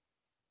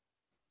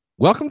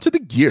Welcome to the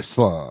Gear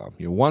Slum,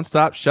 your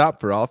one-stop shop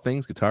for all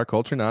things guitar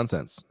culture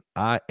nonsense.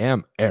 I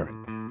am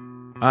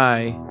Aaron.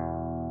 I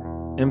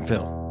am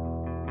Phil.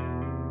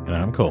 And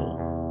I'm Cole.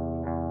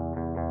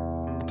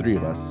 The three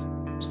of us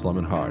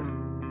slumming hard,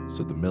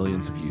 so the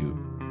millions of you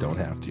don't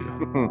have to.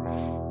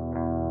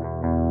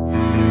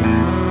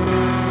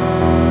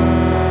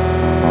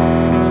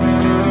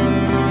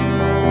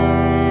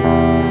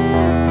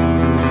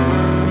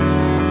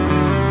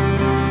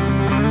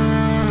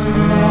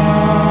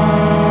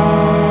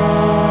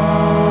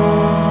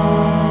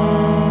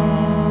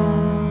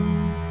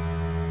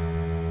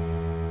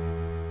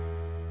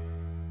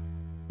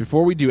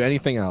 Before we do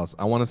anything else,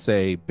 I want to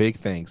say big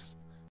thanks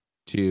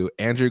to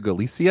Andrew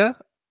Galicia,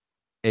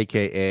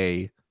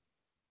 aka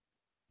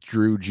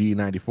Drew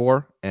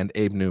G94, and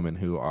Abe Newman,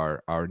 who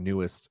are our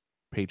newest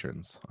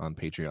patrons on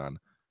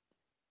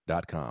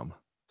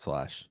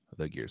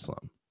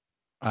patreon.com/thegearslum.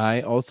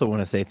 I also want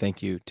to say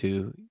thank you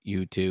to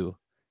you two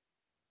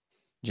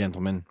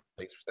gentlemen.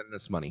 Thanks for sending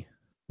us money.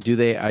 Do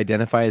they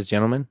identify as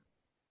gentlemen?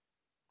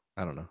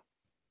 I don't know.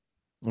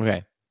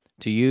 Okay.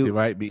 To you, It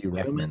might be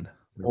Ruffman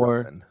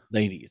or Ruffman.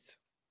 ladies.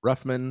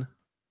 Ruffman.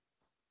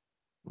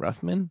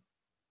 Ruffman?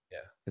 Yeah.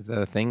 Is that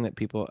a thing that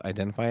people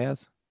identify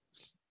as?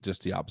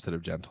 Just the opposite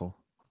of gentle.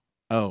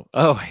 Oh,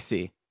 I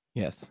see.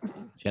 Yes.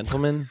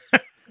 Gentlemen.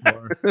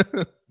 Or... I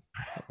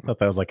thought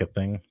that was like a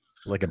thing.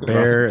 Like a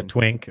bear, Ruffman. a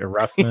twink, a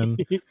Ruffman.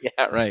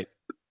 Yeah, right.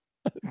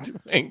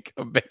 Twink,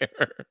 a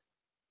bear.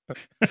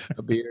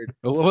 A beard.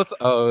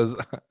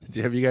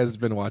 Have you guys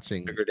been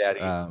watching Sugar Daddy.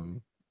 A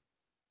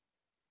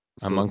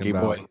Silicon monkey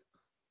Valley? boy.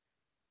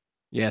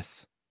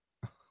 Yes.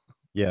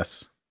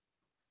 Yes.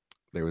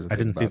 There was. I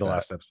didn't see the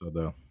last episode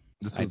though.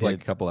 This I was like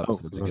did. a couple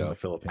episodes It was in ago the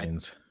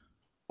Philippines.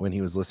 when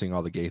he was listing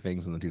all the gay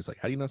things, and then he was like,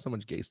 "How do you know so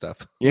much gay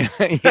stuff?" Yeah,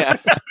 yeah.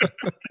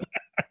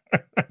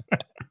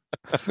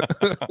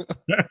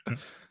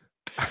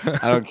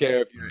 I don't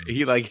care if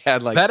he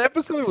had that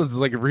episode was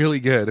like really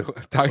good.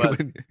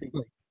 Talking, he's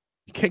like,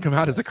 "You can't come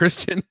out as a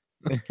Christian."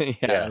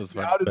 Yeah, it was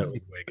fun. That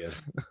was way good.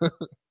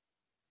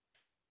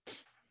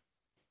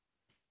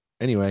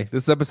 Anyway,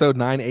 this is episode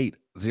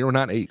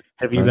 98098.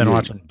 Have you been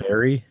watching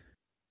Barry?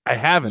 I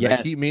haven't. Yes.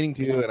 I keep meaning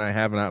to, and I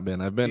have not been.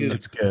 I've been. Dude.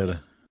 It's good.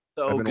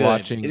 So I've been good.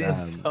 watching, It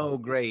is so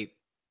great.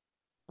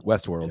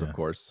 Westworld, Yeah. of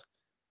course.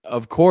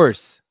 Of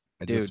course,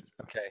 I dude. just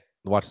Okay,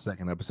 watched the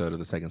second episode of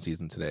the second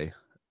season today,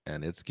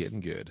 and it's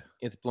getting good.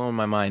 it's blowing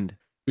my mind.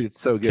 Dude,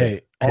 it's so good.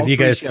 Okay. All Have you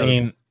three guys shows.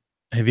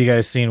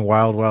 seen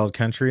Wild Wild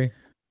Country?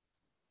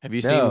 Have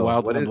you seen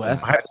Wild what Wild is that?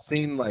 West? I've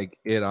seen like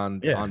it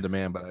on Yeah.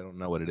 demand, but I don't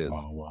know what it is.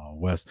 Wild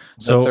Wild West.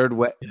 The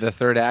So the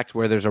third act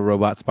where there's a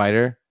robot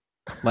spider,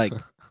 like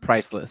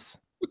priceless.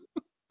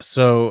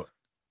 So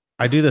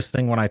I do this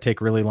thing when I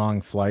take really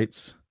long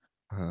flights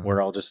Uh-huh.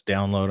 where I'll just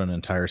download an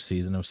entire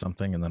season of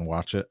something and then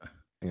watch it.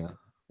 Yeah.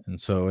 And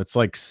so it's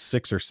like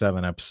 6 or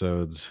 7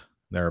 episodes.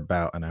 They're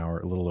about an hour,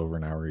 a little over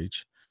an hour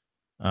each.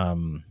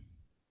 And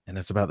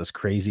it's about this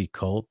crazy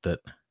cult that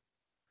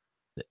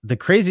the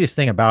craziest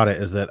thing about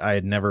it is that I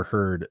had never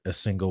heard a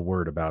single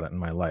word about it in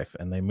my life.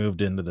 And they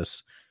moved into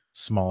this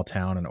small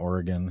town in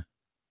Oregon.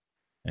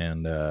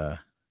 And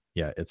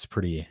yeah, it's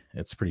pretty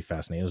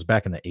fascinating. It was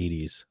back in the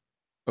 80s.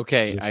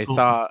 Okay, It's I cool.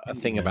 saw a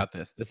thing Yeah. about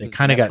this. This They is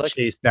kind of got Netflix?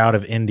 chased out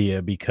of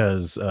India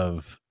because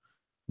of,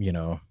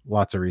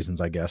 lots of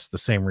reasons, I guess. The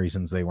same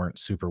reasons they weren't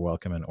super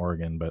welcome in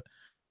Oregon, but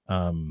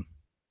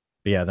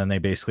yeah, then they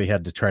basically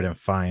had to try to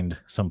find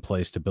some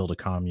place to build a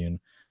commune,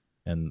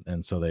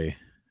 and so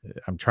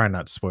I'm trying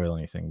not to spoil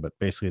anything, but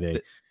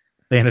basically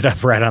they ended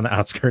up right on the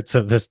outskirts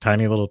of this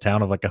tiny little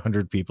town of like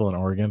 100 people in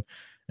Oregon.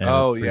 And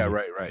Oh, it's yeah,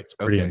 pretty- right. It's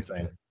pretty Okay.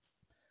 insane.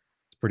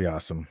 It's pretty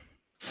awesome.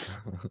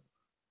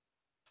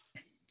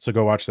 So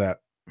go watch that,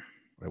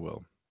 I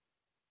will.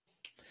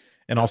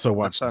 and also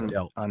watch That's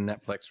Del- on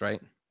Netflix,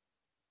 right?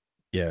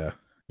 Yeah,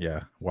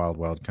 Wild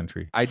Wild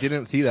Country. I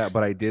didn't see that,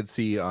 but I did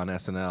see on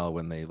SNL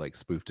when they like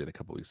spoofed it a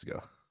couple weeks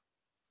ago.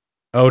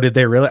 Oh, did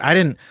they really? I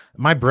didn't.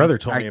 My brother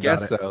told me I about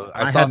guess it. so.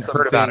 I saw hadn't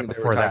heard about something it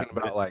they were before that, talking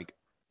but about like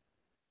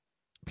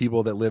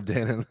people that lived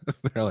in, and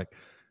they're like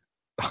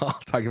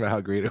talking about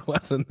how great it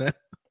was, and then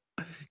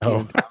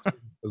Kenan Thompson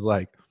was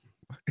like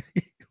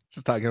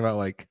just talking about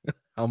like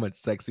how much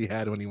sex he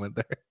had when he went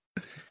there.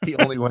 He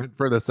only went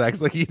for the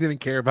sex, like he didn't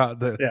care about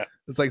the. Yeah.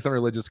 It's like some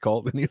religious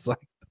cult, and he's like,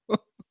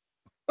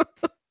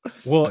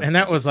 Well, and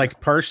that was like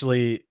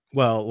partially,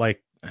 well,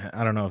 like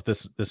I don't know if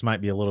this might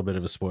be a little bit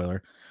of a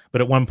spoiler,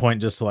 but at one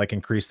point, just to like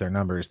increase their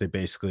numbers, they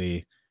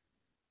basically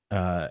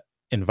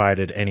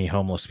invited any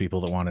homeless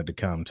people that wanted to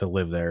come to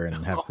live there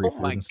and have free Oh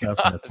food my and stuff.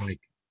 And it's gosh. like,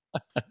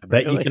 I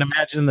bet you Really? can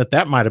imagine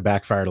that might have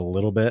backfired a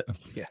little bit.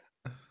 Yeah.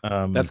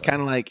 That's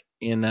kind of like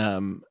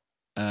in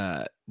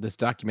this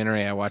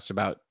documentary I watched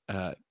about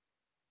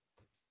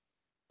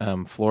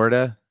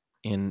Florida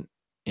in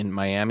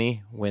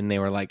Miami, when they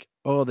were like,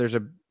 oh, there's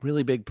a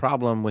really big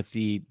problem with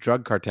the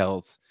drug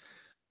cartels.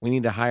 We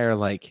need to hire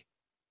like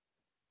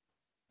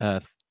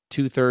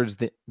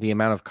 2/3 the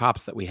amount of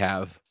cops that we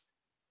have,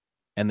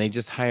 and they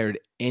just hired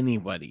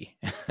anybody.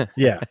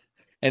 Yeah.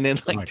 and then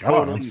Oh like my God, I don't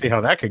totally, see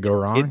how that could go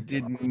wrong. it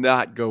did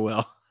not go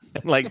well.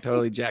 And like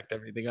totally jacked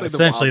everything up. like the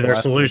Essentially, Wild their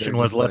West, where solution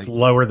they're was just let's like-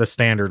 lower the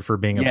standard for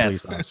being a Yes.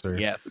 police officer.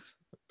 Yes.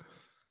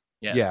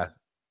 Yes. Yeah.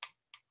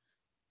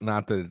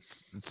 Not that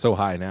it's so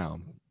high now.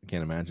 I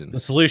can't imagine. The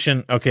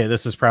solution, okay,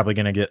 this is probably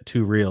going to get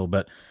too real,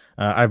 but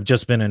I've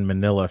just been in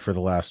Manila for the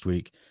last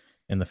week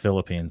in the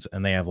Philippines,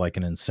 and they have like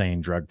an insane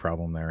drug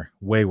problem there,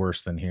 way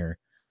worse than here.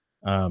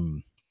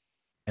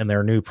 And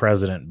their new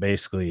president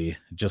basically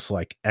just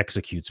like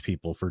executes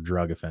people for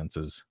drug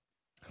offenses,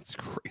 That's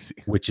crazy.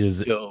 which is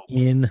So-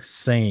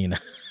 insane.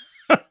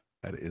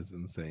 That is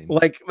insane.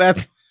 Like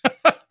that's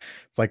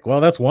it's like, well,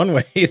 that's one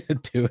way to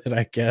do it,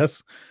 I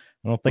guess.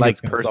 I don't think like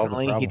it's going to solve the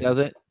personally, problem. he does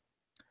it.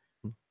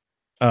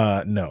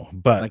 No,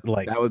 but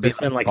like that would be there's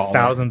been like baller.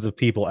 thousands of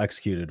people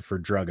executed for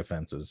drug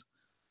offenses.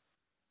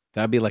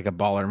 That'd be like a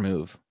baller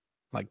move.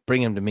 Like,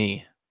 bring him to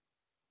me.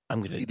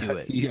 I'm gonna do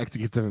it. He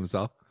executes them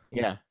himself.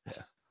 Yeah.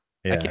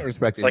 Yeah. I can't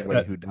respect It's like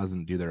anybody that- who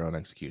doesn't do their own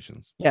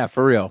executions. Yeah,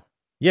 for real.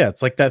 Yeah,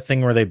 it's like that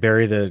thing where they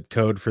bury the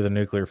code for the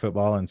nuclear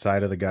football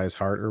inside of the guy's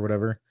heart or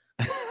whatever.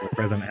 The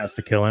president has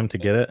to kill him to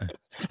get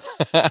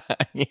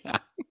it. Yeah.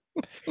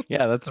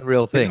 Yeah, that's a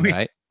real thing, we-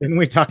 right? Didn't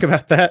we talk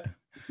about that?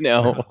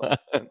 No.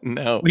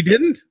 No. We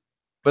didn't.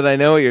 But I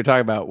know what you're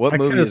talking about. What I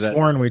movie could have is that?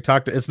 sworn we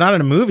talked. It's not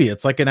in a movie.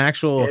 It's like an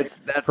actual.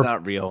 That's pro-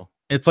 not real.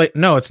 It's like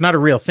no, it's not a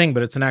real thing,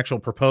 but it's an actual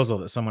proposal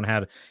that someone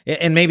had,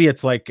 and maybe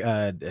it's like,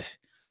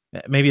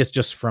 maybe it's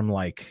just from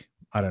like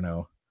I don't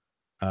know,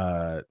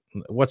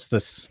 what's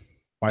this?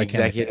 Why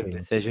can't I think Executive of it?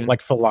 decision.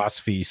 Like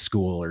philosophy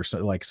school or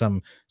so, like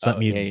something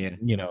yeah.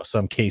 you know,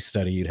 some case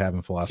study you'd have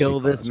in philosophy.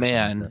 Kill class this or something like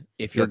man that.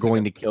 if you're That's like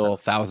going a- to kill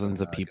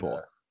thousands of Like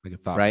people. Like a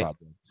thought Right?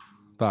 problem.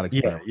 Thought Yeah,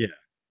 experiment. yeah.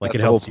 Like That's it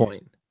the whole helps you,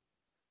 point.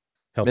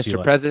 helps you Mr.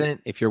 like,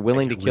 President, if you're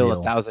willing to it kill real.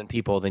 1,000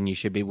 people, then you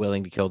should be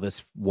willing to kill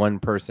this one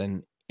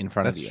person in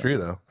front That's of you. true,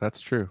 though.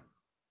 That's true.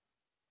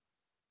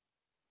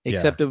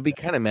 Except it would be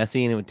kind of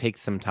messy and it would take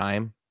some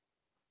time.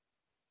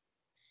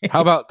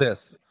 How about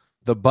this?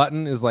 The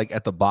button is like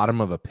at the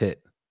bottom of a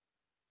pit.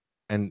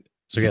 And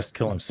So he has to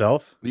kill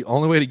himself. the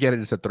only way to get it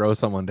is to throw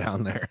someone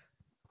down there.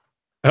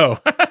 Oh,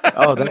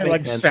 Oh, And that they, makes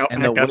like, sense. shout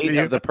And the back up to weight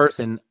you. of the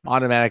person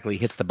automatically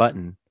hits the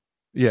button.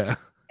 Yeah.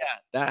 Yeah,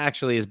 that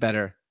actually is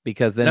better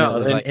because then no, it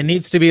was then like, it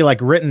needs to be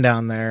like written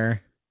down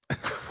there,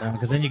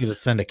 because then you can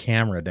just send a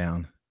camera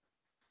down.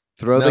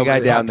 throw No, the guy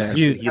but it down has there. to-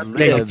 You, He you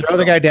lives, throw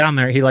the guy down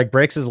there. He like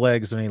breaks his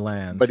legs when he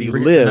lands, But he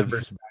reads the numbers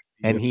lives, back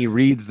to and you. he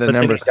reads the But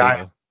then he numbers to you.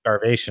 dies of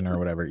starvation or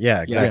whatever.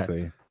 Yeah,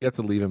 exactly. You have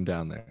to leave him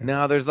down there.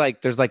 No, there's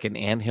like an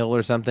anthill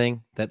or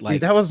something that like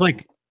Dude, that was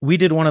like we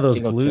did one of those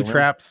Single glue killer?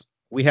 traps.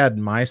 We had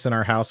mice in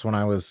our house when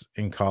I was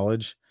in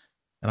college,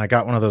 and I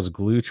got one of those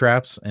glue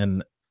traps,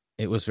 and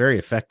it was very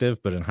effective.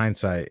 But in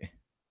hindsight,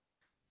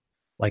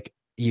 like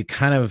you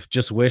kind of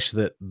just wish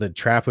that the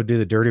trap would do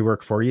the dirty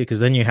work for you, because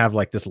then you have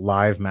like this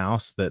live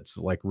mouse that's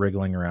like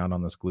wriggling around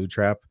on this glue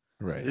trap.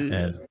 Right.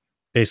 And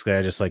basically,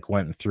 I just like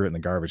went and threw it in the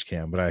garbage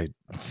can. But I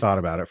thought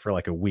about it for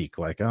like a week,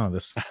 like, oh,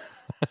 this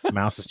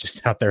mouse is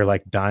just out there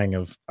like dying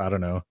of, I don't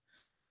know,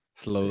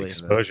 slowly. Ex-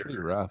 exposure. Pretty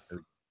rough.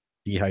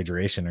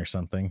 dehydration or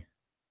something.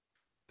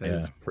 That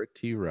is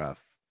pretty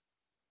rough.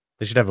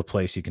 They should have a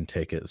place you can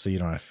take it so you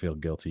don't have to feel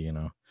guilty, you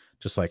know,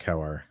 just like how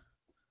our,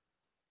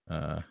 you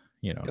know,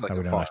 Yeah, like how a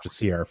we don't farm. have to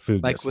see our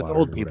food Like get with slaughtered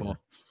old or people. whatever.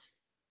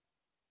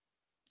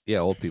 Yeah,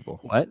 old people.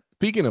 What?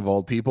 Speaking of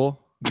old people,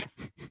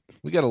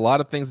 we got a lot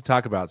of things to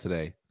talk about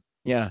today.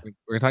 Yeah. We're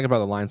going to talk about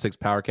the Line 6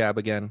 power cab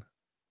again.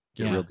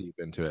 Get Yeah. real deep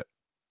into it.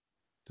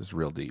 Just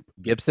real deep.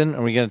 Gibson?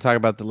 Are we going to talk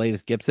about the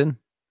latest Gibson?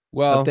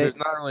 Well, Update? there's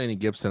not really any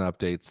Gibson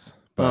updates,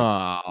 but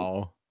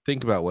Oh,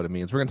 think about what it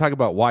means. We're going to talk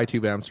about why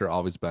tube amps are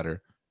always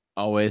better.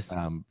 always.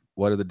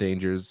 What are the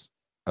dangers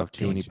of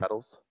too many Danger.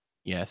 pedals?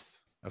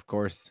 Yes, of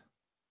course.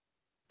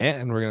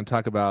 And we're going to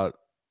talk about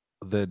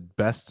the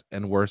best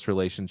and worst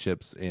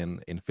relationships in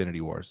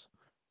Infinity Wars.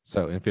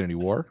 So Infinity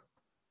War,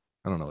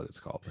 I don't know what it's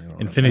called. I don't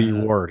remember. Infinity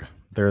Ward.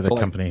 They're the So,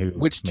 like, company who.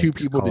 Which two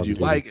makes people Call did of you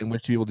Duty. like, and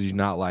which people did you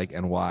not like,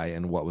 and why?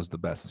 And what was the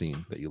best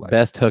scene that you liked?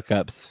 Best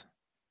hookups.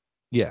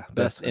 Yeah,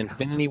 Best hookups.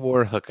 Infinity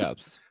War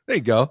hookups. There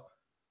you go.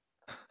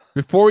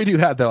 Before we do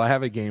that, though, I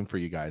have a game for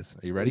you guys.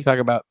 Are you We ready, talk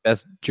about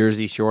best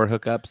Jersey Shore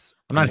hookups.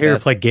 I'm not and here to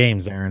best- play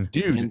games, Aaron.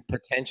 dude? and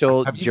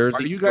potential Are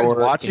Jersey you guys Shore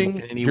watching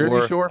Infinity Jersey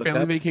War Shore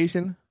Family hookups?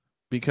 Vacation?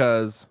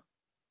 Because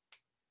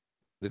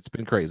it's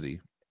been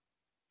crazy.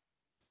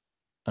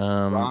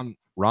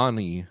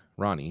 Ronnie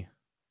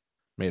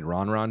made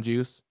Ron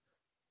juice,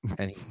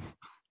 and he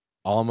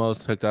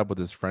almost hooked up with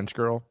his French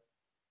girl,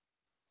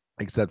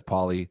 except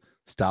Polly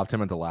stopped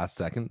him at the last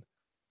second.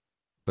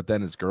 But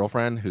then his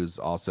girlfriend, who's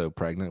also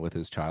pregnant with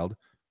his child,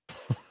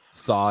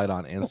 saw it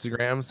on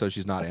Instagram, so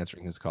she's not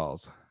answering his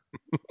calls.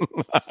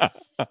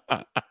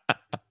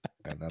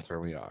 And that's where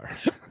we are.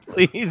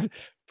 please,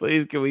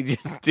 can we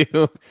just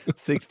do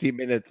 60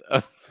 minutes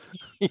of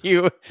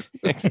you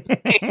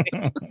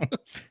explaining?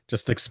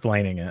 Just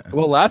explaining it.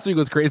 Well, last week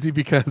was crazy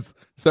because,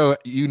 so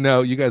you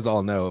guys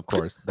all know, of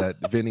course, that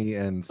Vinny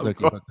and Snooki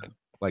course. hooked up,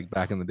 like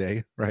back in the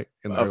day, right?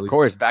 In the Of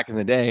course, back in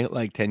the day,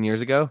 like 10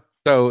 years ago.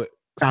 So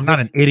I'm not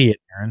an idiot,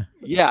 Aaron.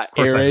 Yeah, Of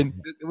course I Aaron.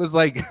 am. It was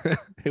like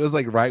it was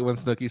like right when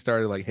Snooki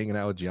started like hanging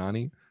out with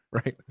Gianni,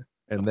 right?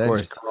 And Of then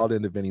course. just crawled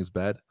into Vinny's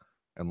bed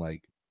and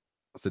like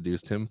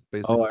seduced him,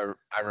 basically. Oh,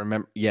 I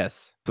remember.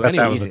 Yes. So I bet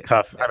anyway,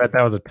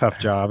 that was a tough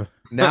job.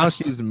 now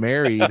she's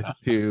married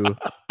to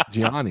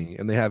Gianni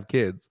and they have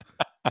kids.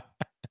 Of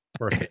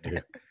course they do.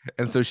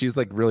 And so she's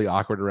like really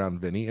awkward around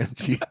Vinny and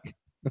she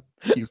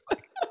keeps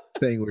like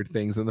saying weird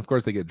things. And of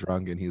course they get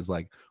drunk and he's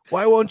like,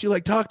 why won't you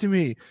like talk to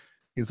me?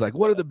 He's like,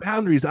 what are the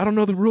boundaries? I don't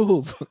know the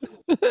rules.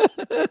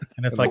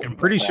 And it's like, I'm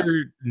pretty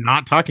sure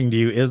not talking to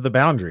you is the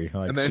boundary.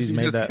 Like And then she's she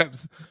made just that kept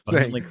saying,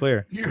 abundantly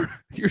clear.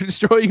 You're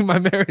destroying my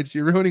marriage.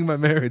 You're ruining my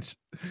marriage.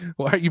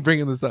 Why are you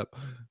bringing this up?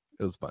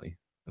 It was funny.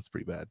 That's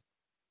pretty bad.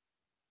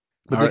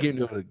 But they came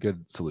to a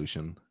good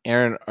solution.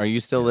 Aaron, are you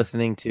still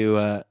listening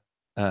to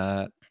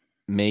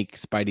Make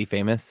Spidey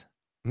Famous?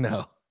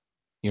 No,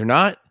 You're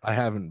not? I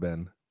haven't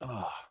been.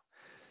 Oh.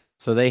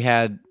 So they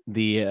had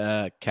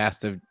the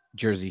cast of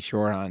Jersey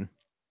Shore on.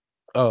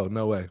 Oh,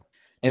 no way.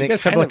 And you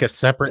guys have like a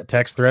separate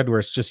text thread where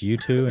it's just you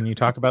two and you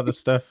talk about this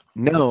stuff?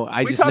 No,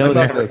 I We just talk know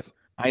about that this.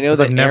 I know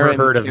that I've never Aaron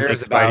heard of Make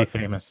cares Spidey about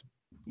Famous.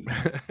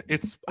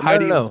 It's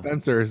Heidi no. and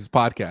Spencer's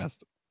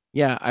podcast.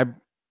 Yeah,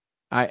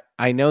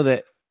 I know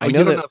that Oh, I you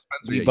know don't that know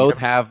Spencer we yet. You both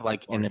haven't- have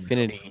like an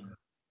affinity.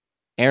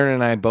 Aaron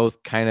and I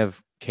both kind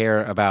of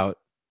care about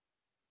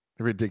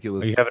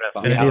Ridiculous. Oh, you have an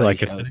affinity reality like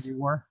shows. Affinity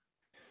War?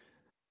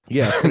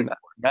 Yeah.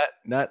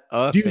 not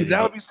Dude, Affinity.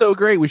 that would be so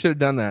great. We should have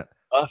done that.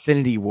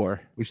 Affinity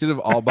War. We should have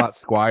all bought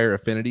Squire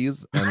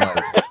affinities and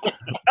like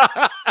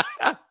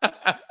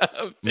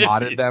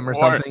modded them or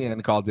something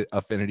and called it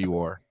Affinity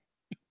War.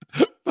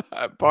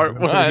 Part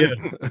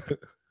one.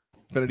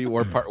 Affinity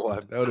War Part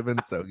 1. That would have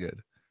been so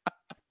good.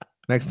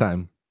 Next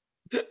time.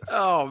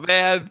 Oh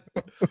man.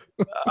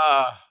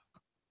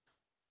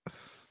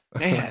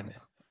 Man,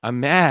 I'm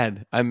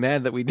mad. I'm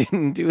mad that we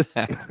didn't do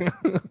that.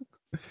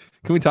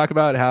 Can we talk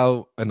about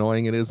how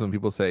annoying it is when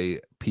people say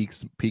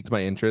piqued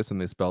my interest and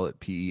they spell it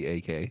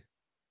PEAK?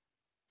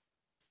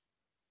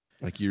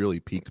 Like you really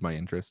piqued my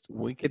interest.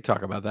 We could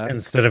talk about that.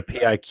 Instead of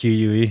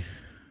PIQUE.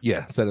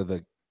 Yeah, instead of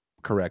the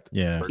correct.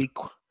 Yeah. Peak.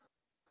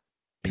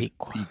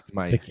 Piqued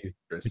my Thank you.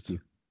 interest. Thank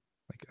you.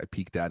 Like I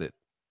peeked at it.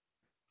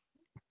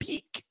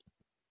 Peak.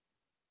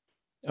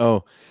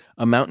 Oh,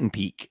 a mountain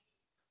peak.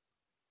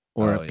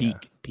 Or Oh, a yeah.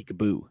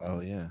 peekaboo. Oh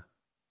yeah.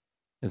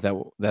 Is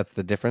that's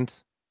the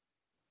difference?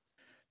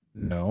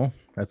 No,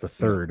 that's a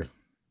third.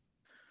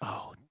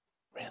 Oh,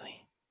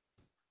 really?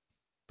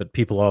 But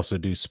people also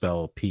do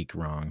spell peak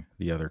wrong.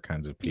 The other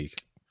kinds of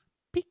peak.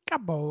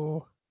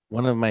 Peekaboo.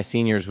 One of my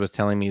seniors was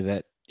telling me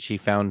that she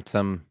found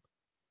some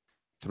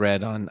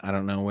thread on I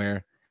don't know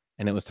where,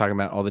 and it was talking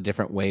about all the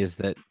different ways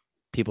that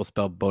people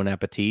spell bon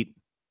appetit.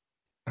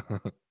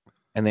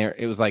 And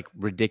it was like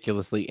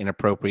ridiculously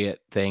inappropriate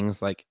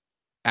things, like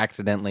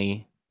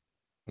accidentally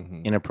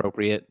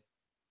inappropriate.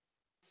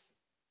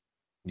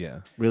 Yeah.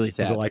 Really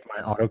sad. Is it like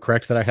my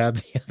autocorrect that I had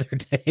the other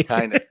day?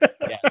 Kind of.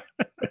 Yeah.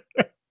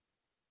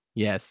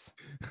 Yes.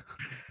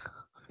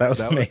 That was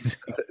amazing.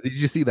 Did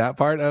you see that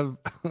part of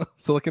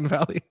Silicon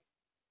Valley?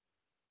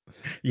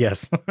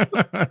 Yes.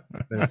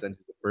 They sent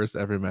you the first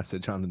ever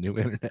message on the new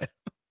internet.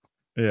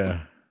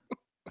 Yeah.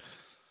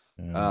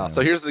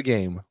 So here's the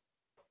game.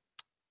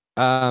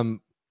 So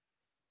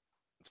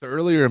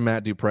earlier,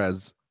 Matt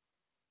DuPresident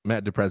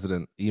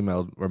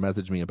emailed or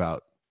messaged me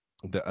about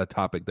a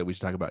topic that we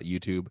should talk about: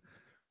 YouTube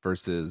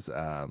versus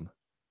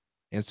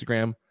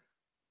Instagram.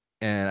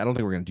 And I don't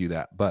think we're going to do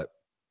that, but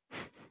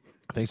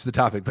thanks for the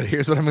topic. But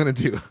here's what I'm going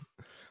to do.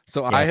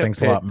 So I have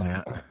thanks a lot,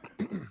 Matt.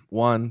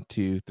 1,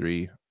 2,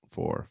 3,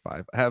 4,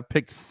 5. I have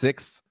picked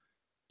 6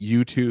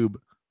 YouTube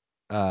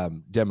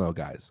demo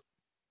guys.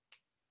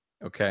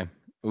 Okay.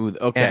 Ooh,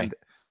 okay. And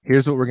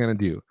here's what we're going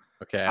to do.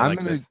 Okay. I'm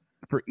going to,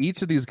 for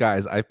each of these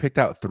guys, I've picked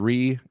out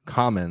 3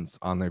 comments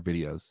on their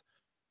videos.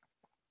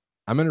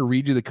 I'm going to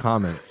read you the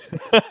comments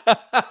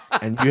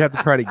and you have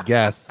to try to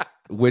guess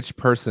which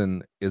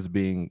person is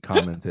being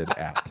commented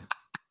at.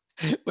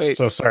 Wait.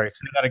 So sorry,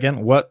 say that again.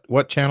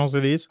 What channels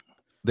are these?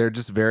 They're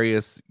just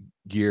various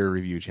gear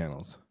review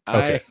channels.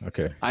 Okay.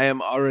 I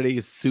am already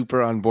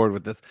super on board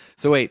with this.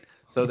 So wait,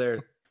 so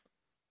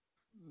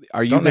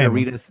are you Don't going to name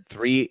read them. us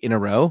 3 in a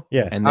row?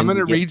 Yeah. And I'm then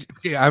going to read.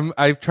 Okay,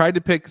 I've tried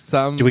to pick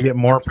some. Do we get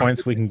more I've tried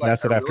points to we can pick, like,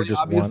 guess it a after really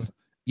just obvious- one?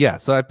 Yeah,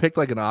 so I picked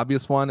like an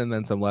obvious one and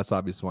then some less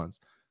obvious ones.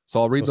 So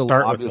I'll read So the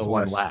start with obvious the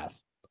one less-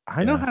 last.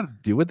 I know Yeah. how to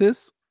do with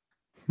this.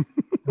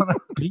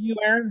 Do you,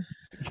 Aaron?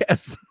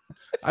 Yes.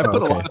 I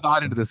put a lot of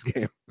thought into this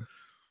game.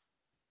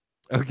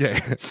 Okay.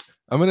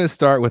 I'm going to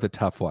start with a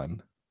tough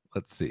one.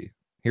 Let's see.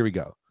 Here we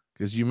go.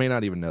 Because you may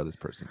not even know this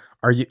person.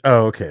 Are you?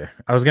 Oh, okay.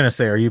 I was gonna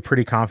say, are you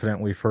pretty confident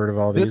we've heard of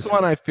all these? This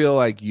one I feel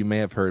like you may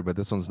have heard, but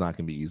this one's not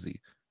going to be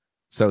easy.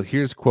 So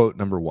here's quote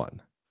number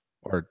 1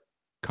 or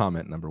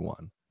comment number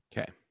 1.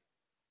 Okay.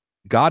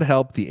 God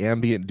help the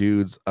ambient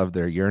dudes of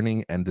their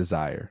yearning and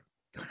desire.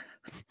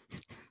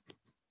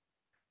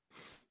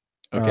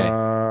 Okay.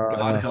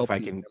 God help if I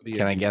the can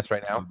ambient I dudes guess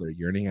right now? of their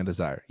yearning and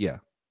desire. Yeah.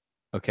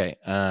 Okay.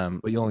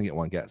 But you only get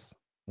one guess.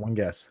 One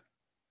guess.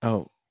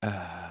 Oh,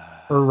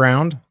 per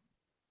round?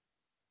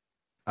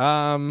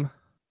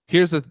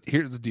 Here's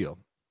the deal.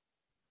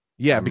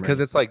 Yeah, I'm because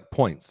ready. it's like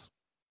points.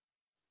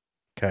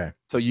 Okay.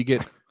 So you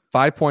get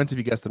 5 points if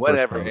you guess the first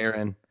Whatever, quote.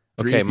 Aaron.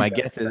 3 Okay, if you my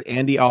guess guess is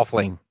Andy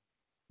Offling.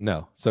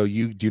 No, so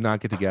you do not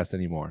get to guess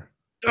anymore.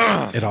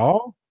 At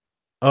all?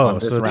 On Oh,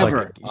 this so it's round.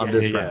 like On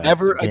this round. it's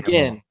Ever a gamble.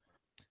 again.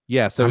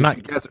 Yeah, so I'm if not-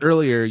 you guess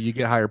earlier, you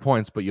get higher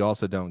points, but you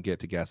also don't get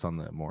to guess on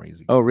the more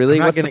easy. Oh, really? I'm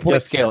not What's the gonna point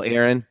guess scale,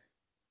 Aaron?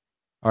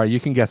 All right, you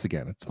can guess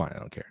again. It's fine. I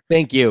don't care.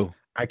 Thank you.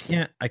 I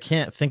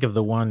can't think of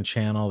the one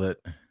channel that.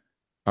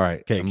 All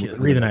right. Okay,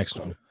 read the next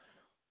one.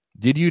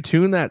 Did you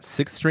tune that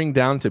 6th string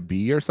down to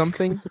B or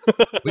something?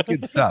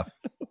 Wicked stuff.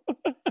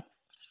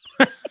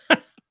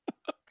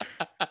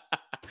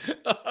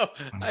 Oh,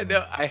 I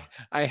know.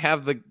 I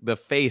have the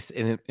face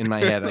in my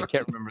head. I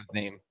can't remember his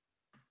name.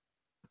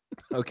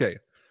 Okay.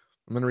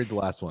 I'm going to read the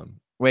last one.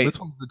 Wait. This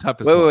one's the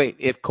toughest Wait, one. wait.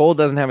 If Cole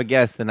doesn't have a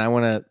guess, then I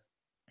want to.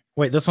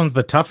 Wait, this one's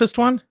the toughest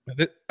one?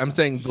 I'm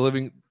saying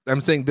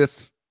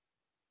this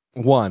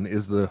one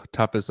is the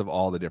toughest of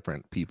all the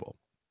different people.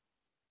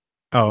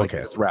 Oh, Like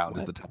okay. this round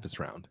is the toughest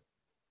round.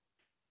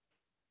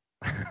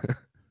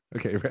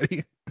 Okay,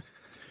 ready?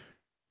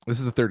 This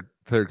is the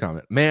third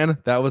comment. Man,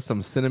 that was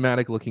some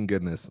cinematic looking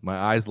goodness. My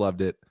eyes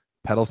loved it.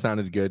 Pedal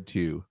sounded good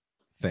too.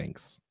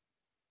 Thanks.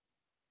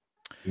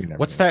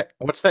 What's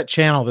that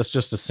channel that's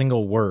just a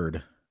single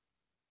word?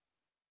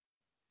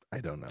 I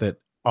don't know. That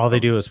all they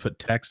do is put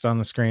text on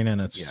the screen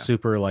and it's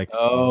super like.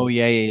 Oh,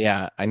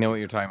 yeah. I know what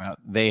you're talking about.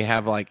 They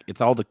have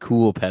it's all the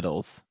cool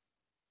pedals.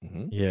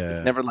 Mm-hmm. Yeah.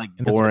 It's never like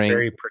and boring. It's like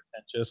very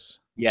pretentious.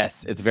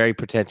 Yes, it's very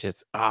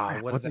pretentious.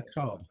 What's it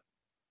called?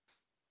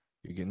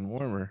 You're getting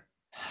warmer.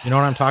 You know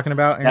what I'm talking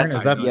about, Aaron?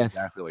 Is that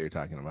exactly what you're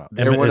talking about?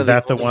 Is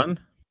that the one?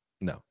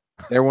 No.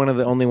 They're one of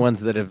the only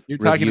ones that have. You're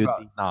talking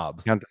about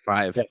knobs. Count to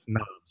 5. Yes,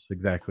 knobs.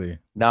 Exactly.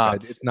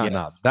 Knobs. It's not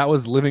knobs. That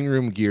was living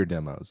room gear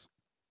demos.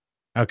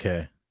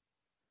 Okay.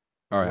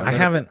 All right. I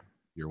haven't.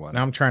 Your one.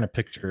 Now I'm trying to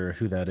picture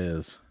who that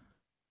is.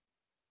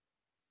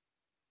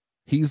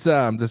 He's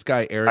this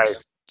guy Eric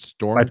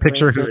Storm. I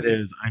picture who it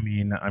is. I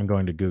mean, I'm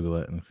going to Google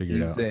it and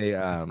figure it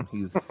out.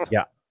 He's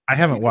yeah. I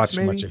haven't Swedish, watched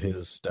maybe? much of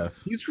his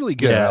stuff. He's really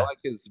good. Yeah. I like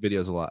his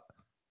videos a lot.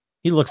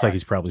 He looks like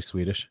he's probably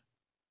Swedish.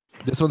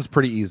 This one's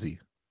pretty easy.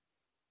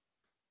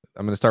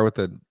 I'm going to start with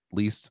the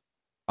least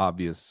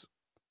obvious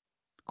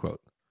quote.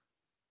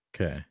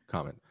 Okay.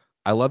 Comment.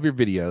 I love your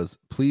videos.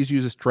 Please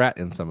use a strat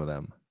in some of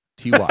them.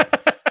 TY.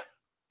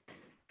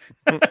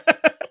 I'm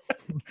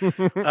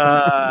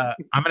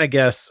gonna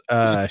guess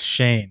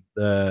Shane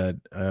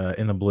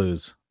in the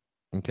Blues.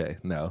 Okay,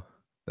 no.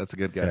 That's a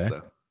good guess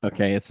though.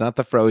 Okay, it's not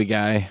the Froey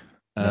guy.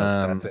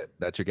 No, that's it.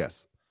 That's your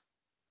guess.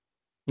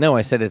 No,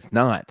 I said it's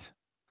not.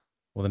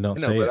 Well, then don't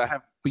say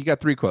it. We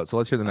got 3 quotes, so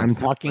let's hear the next.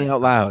 I'm talking out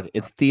loud.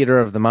 It's theater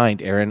of the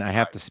mind, Aaron. I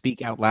have to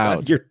speak out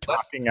loud. You're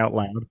talking out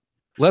loud.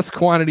 Less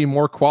quantity,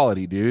 more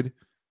quality, dude.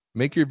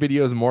 Make your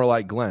videos more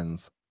like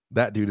Glenn's.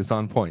 That dude is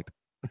on point.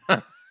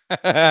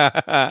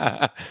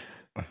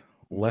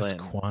 Less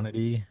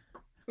quantity.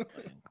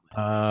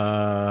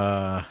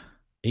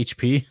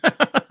 HP.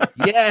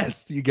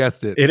 Yes, you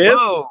guessed it. It is.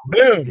 Whoa.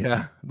 Boom.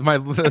 Yeah.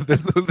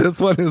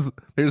 This one is.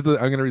 I'm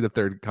gonna read the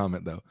third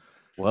comment though.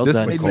 Well this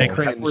done, made Cole. me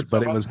cringe,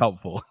 but it was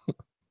helpful.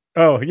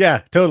 Oh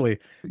yeah, totally.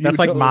 That's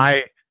like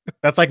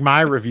totally,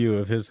 my review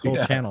of his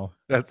whole channel.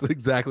 That's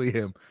exactly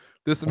him.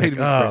 This made me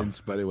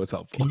cringe, but it was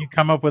helpful. Can you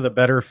come up with a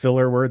better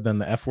filler word than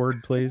the F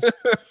word, please?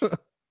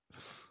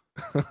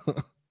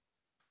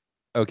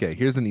 Okay,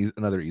 here's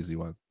another easy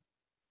one.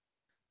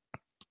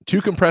 Too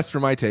compressed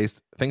for my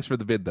taste. Thanks for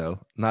the vid, though.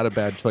 Not a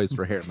bad choice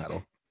for hair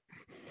metal.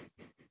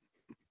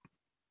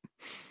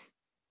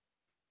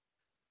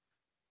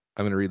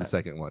 I'm going to read the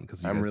second one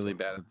because I'm really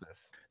bad at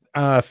this.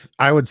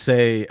 I would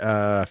say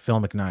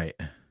Phil McKnight.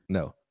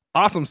 No.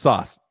 Awesome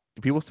sauce.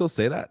 Do people still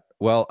say that?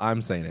 Well,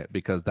 I'm saying it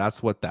because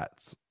that's what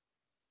that's.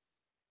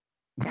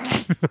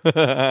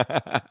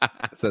 It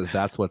says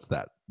that's what's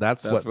that.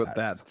 That's what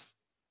that's.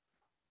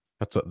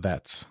 That's what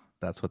that's.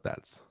 That's what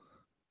that's.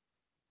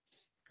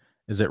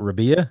 Is it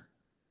Rabia?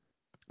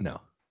 No.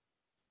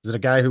 Is it a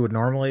guy who would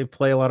normally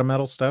play a lot of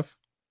metal stuff?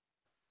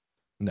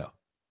 No.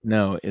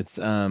 No, it's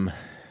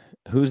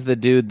who's the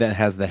dude that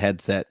has the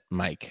headset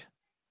mic?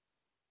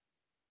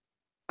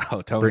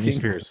 Oh, Tony Britney King?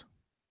 Spears.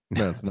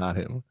 No, it's not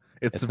him.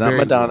 It's not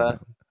Madonna.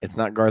 It's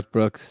not Garth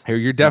Brooks. Here,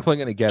 you're definitely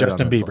going to get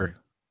Justin it. Justin Bieber.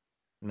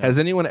 No. Has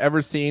anyone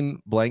ever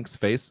seen Blank's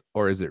face,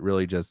 or is it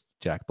really just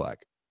Jack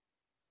Black?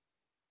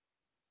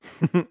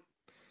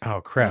 Oh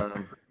crap!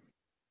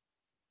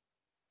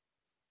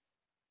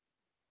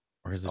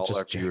 Or is it all just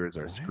our viewers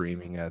Jack are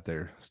screaming at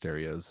their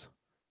stereos?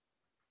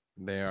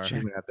 They are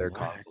screaming at their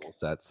console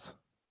sets.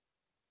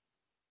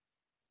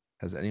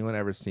 Has anyone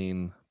ever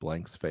seen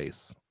Blank's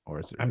face, or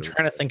is it? I'm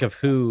trying to think of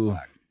who.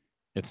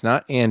 It's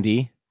not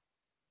Andy.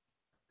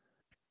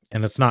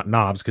 And it's not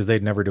Knobs because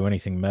they'd never do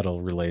anything metal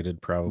related,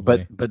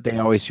 probably. But they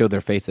always show their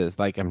faces.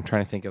 Like I'm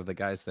trying to think of the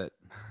guys that.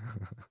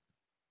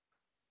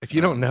 If you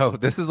don't know,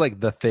 this is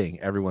like the thing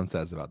everyone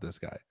says about this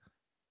guy.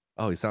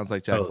 Oh, he sounds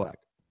like Jack Black.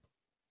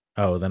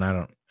 Oh, then I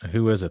don't.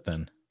 Who is it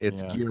then?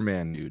 It's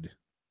Gearman Dude.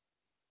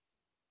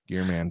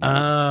 Gearman Dude.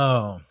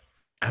 Oh,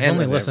 I've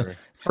only listened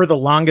for the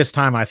longest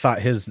time. I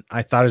thought his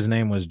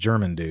name was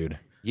German Dude.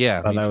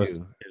 Yeah, me that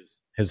too. was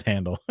his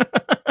handle.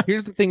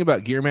 Here's the thing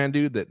about Gearman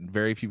Dude that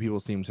very few people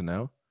seem to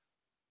know.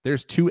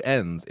 There's 2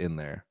 N's in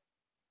there.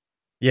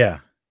 Yeah.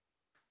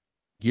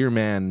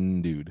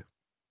 Gearman Dude.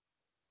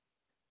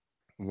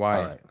 Why?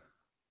 All right.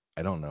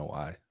 I don't know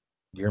why.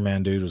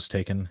 Gearman Dude was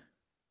taken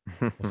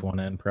with 1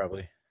 N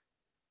probably.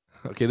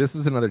 Okay, this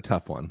is another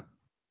tough one.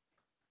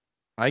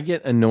 I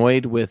get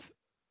annoyed with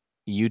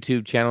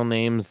YouTube channel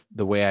names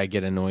the way I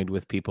get annoyed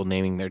with people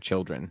naming their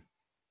children.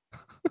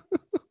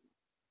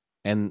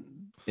 And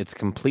it's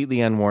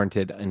completely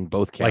unwarranted in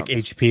both counts. Like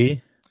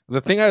HP?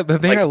 The thing I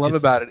love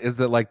about it is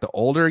that like the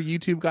older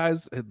YouTube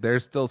guys, they're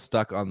still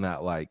stuck on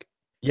that like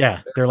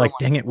they're like,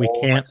 dang it, we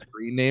can't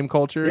screen name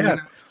culture. Yeah. You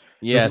know?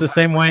 Yeah. It's the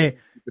same way.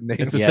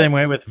 It's the same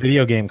way with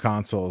video game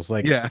consoles.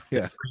 Like for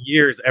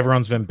years,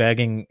 everyone's been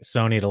begging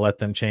Sony to let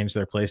them change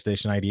their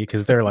PlayStation ID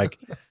because they're like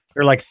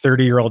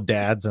 30-year-old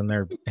dads and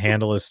their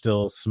handle is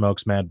still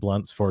Smokes Mad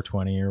Blunts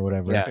 420 or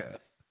whatever. Yeah.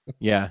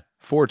 Yeah.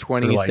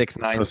 420 like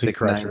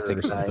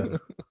 696969.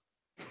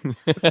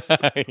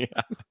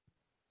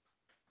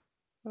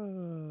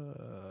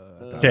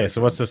 Okay,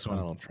 so what's this one?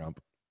 Donald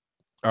Trump.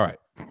 All right.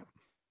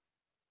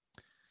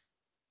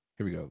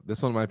 Here we go.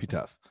 This one might be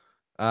tough.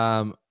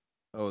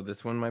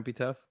 This one might be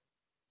tough.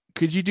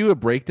 Could you do a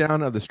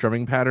breakdown of the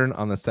strumming pattern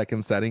on the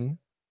second setting?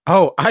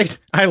 Oh, I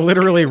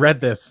literally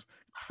read this.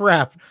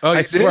 Crap. Oh,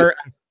 I swear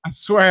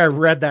I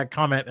read that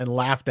comment and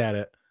laughed at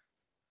it.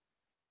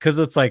 Cuz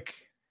it's like,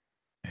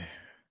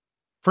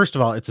 first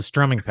of all, it's a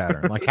strumming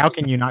pattern. Like, how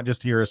can you not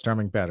just hear a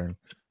strumming pattern?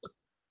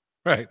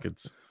 Right.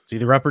 It's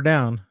either up or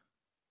down.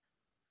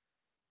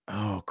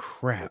 Oh,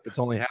 crap. It's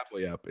only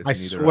halfway up. I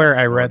swear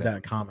I read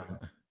that comment.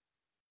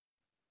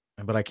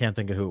 But I can't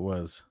think of who it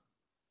was.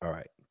 All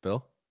right.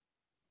 Bill?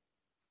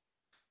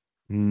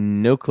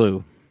 No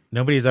clue.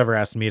 Nobody's ever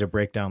asked me to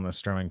break down the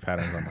strumming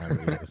patterns on my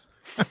videos.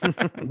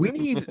 We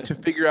need to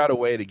figure out a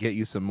way to get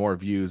you some more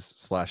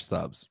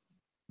views/subs.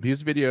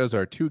 These videos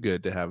are too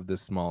good to have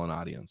this small an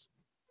audience.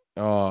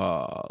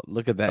 Oh,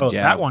 look at that jab.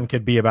 That one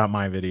could be about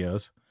my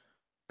videos.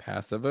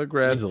 Passive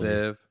aggressive.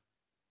 Easily.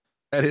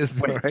 That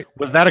is right.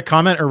 Was that a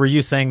comment or were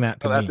you saying that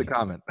to me? That's a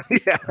comment.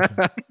 Yeah.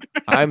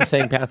 I'm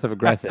saying passive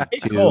aggressive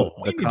to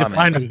we need to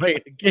find a way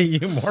to get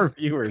you more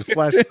viewers /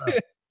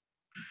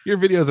 Your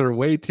videos are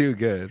way too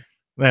good.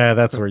 Yeah,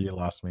 that's where you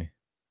lost me.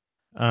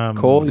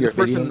 Cole, this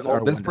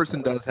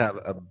person does have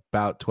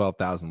about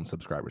 12,000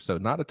 subscribers, so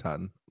not a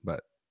ton,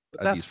 but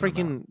that's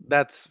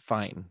that's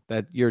fine.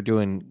 That you're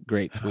doing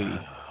great, sweetie.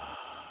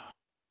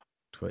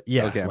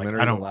 Yeah, okay. Like,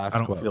 I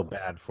don't feel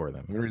bad for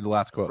them. I'm gonna read the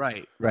last quote.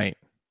 Right.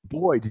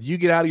 Boy, did you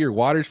get out of your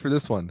waters for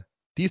this one?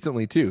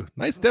 Decently too.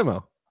 Nice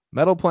demo.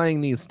 Metal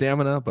playing needs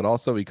stamina, but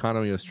also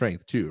economy of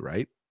strength too,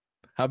 right?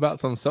 How about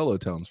some solo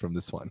tones from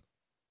this one?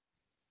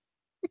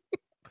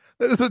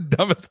 That is the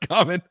dumbest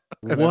comment.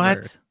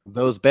 What?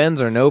 Those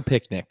bends are no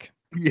picnic.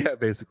 Yeah,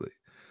 basically.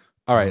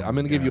 All right, I'm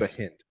going to give you a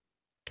hint.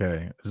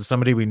 Okay. Is this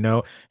somebody we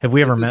know? Have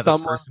we ever met this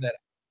person? That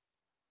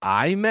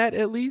I met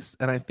at least,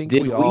 and I think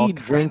we all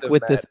drink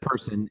with this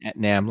person at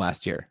NAMM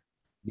last year?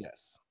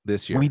 Yes,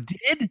 this year. We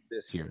did?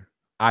 This year.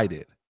 I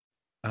did.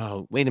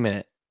 Oh, wait a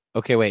minute.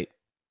 Okay, wait.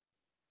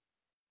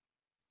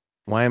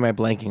 Why am I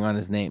blanking on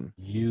his name?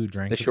 You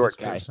drank the with short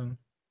this guy. person?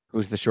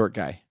 Who's the short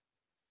guy?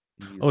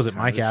 Is it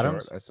Mike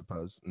Adams? Short, I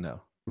suppose.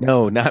 No,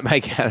 not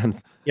Mike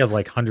Adams. He has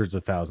like hundreds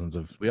of thousands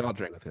of. We all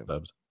drank with him.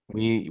 Subs.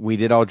 We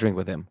did all drink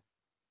with him.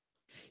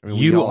 I mean,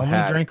 you only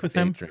drank with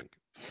him? Drink.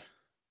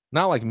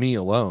 Not like me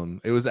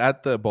alone. It was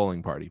at the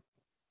bowling party.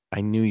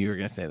 I knew you were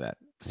going to say that.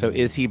 So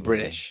is he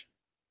British?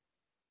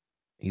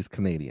 He's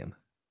Canadian.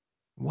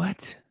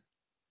 What?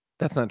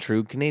 That's not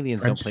true.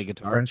 Canadians don't play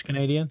guitar. French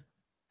Canadian?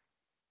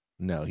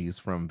 No, he's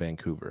from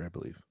Vancouver, I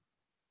believe.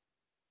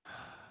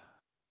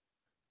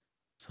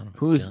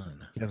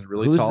 He has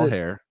really tall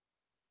hair.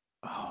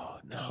 Oh,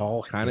 no.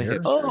 Tall kind of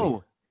hipster.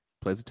 Oh.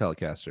 Plays a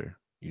Telecaster,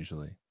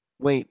 usually.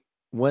 Wait,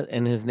 what?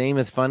 And his name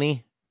is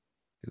funny?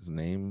 His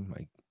name,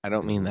 I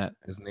don't mean that.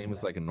 His name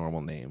is like a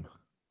normal name.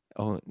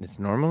 Oh, it's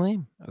normal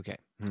name? Okay.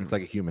 It's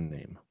like a human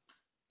name.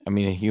 I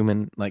mean, a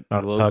human, like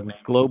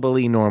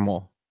globally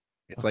normal.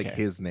 It's like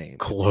his name.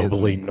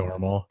 Globally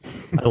normal.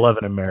 I love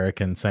an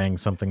American saying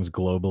something's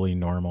globally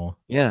normal.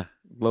 Yeah,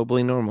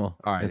 globally normal.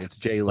 All right, it's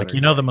Jay Leonard. Like,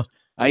 you know the.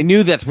 I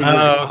knew that's what.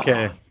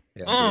 Okay.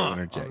 Yeah, I'm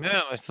mad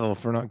at myself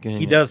for not getting.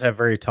 He does have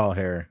very tall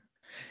hair,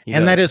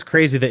 and that is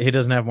crazy that he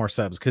doesn't have more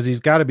subs because he's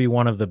got to be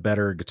one of the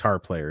better guitar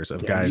players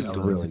of guys. He's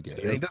really good.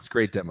 He does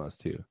great demos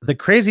too. The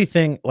crazy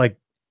thing, like,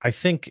 I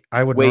think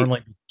I would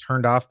normally be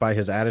turned off by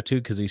his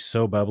attitude because he's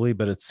so bubbly,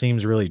 but it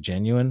seems really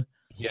genuine.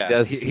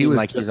 Yeah, he was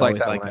like, just like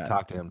that when I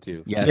talked to him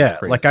too. Yeah,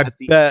 like I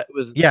bet.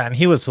 And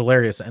he was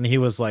hilarious, and he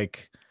was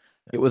like,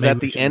 it was at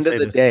the end of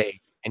the day.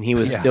 And he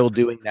was still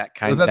doing that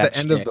kind of. It was at the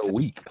end of the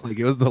week. Like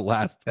it was the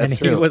last. And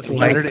he was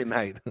like Saturday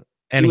night.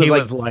 And he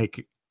was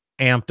like,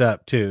 amped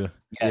up too.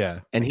 Yes. Yeah.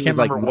 And I he can't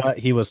was remember like what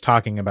he was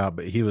talking about,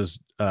 but he was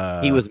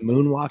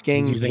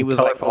moonwalking. using He was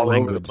like colorful all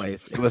over the language.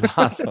 place. It was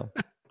awesome.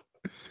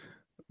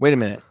 Wait a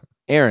minute,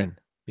 Aaron.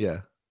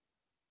 Yeah.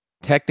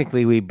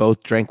 Technically, we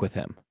both drank with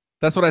him.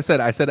 That's what I said.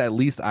 I said at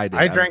least I did.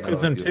 I drank don't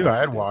with know him if you too. I had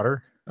actually did.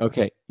 water.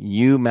 Okay,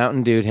 you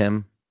Mountain Dewed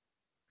him.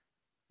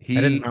 I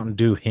didn't Mountain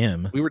Dew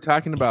him. We were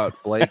talking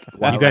about Blake.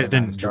 You guys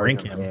didn't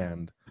drink him.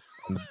 And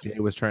Jay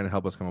was trying to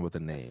help us come up with a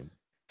name.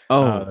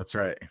 Oh, that's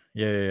right.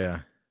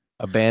 Yeah.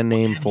 A band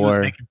name He was for.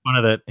 making fun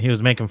of that. He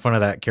was making fun of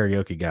that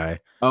karaoke guy.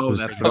 Oh,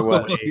 that's what it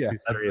was. Yeah,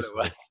 that's what it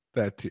was.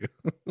 That too.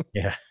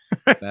 Yeah.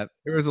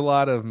 There was a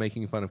lot of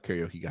making fun of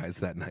karaoke guys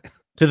that night.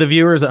 To the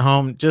viewers at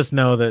home, just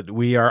know that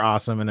we are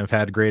awesome and have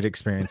had great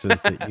experiences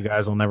that you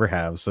guys will never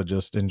have. So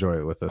just enjoy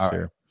it with us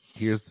here.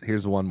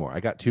 Here's one more. I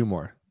got two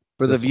more.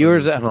 For the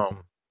viewers at home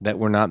that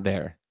were not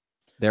there,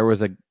 there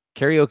was a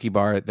karaoke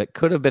bar that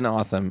could have been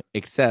awesome,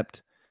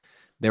 except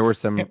there were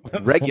some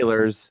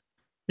regulars.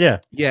 Yeah,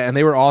 and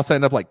they were all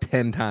signed up like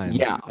 10 times.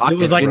 Yeah, it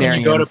was like when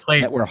you go to play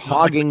that were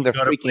hogging the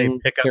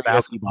freaking pick up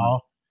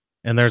basketball,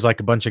 and there's like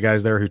a bunch of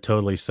guys there who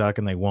totally suck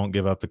and they won't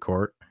give up the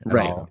court.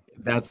 Right, all.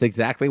 That's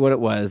exactly what it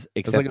was.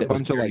 It's Except like a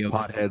bunch of like karaoke.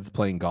 potheads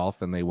playing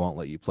golf, and they won't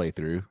let you play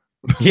through.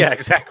 Yeah,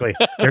 exactly.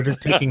 They're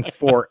just taking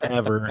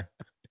forever.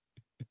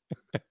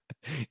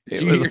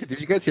 Did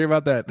you guys hear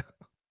about that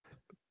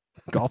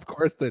golf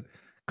course that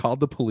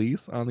called the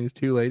police on these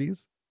two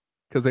ladies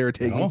because they were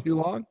taking too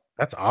long?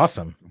 That's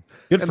awesome.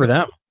 Good for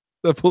them.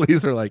 The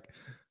police are like,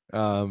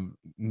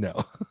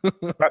 no.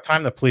 About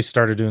time the police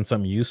started doing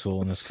something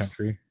useful in this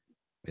country.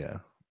 Yeah.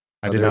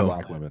 I did not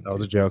black women. That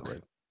was a joke.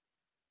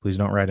 Please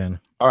don't write in.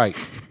 All right.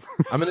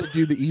 I'm going to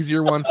do the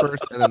easier one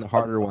first and then the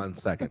harder one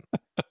second.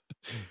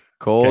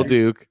 Cole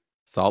Duke,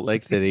 Salt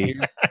Lake City.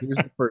 Here's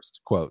the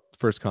first quote,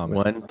 first comment.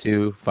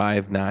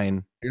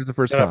 1259. Here's the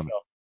first comment.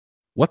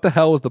 What the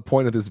hell was the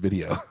point of this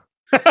video?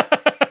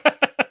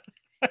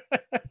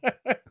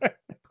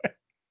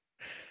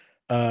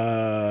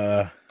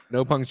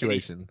 No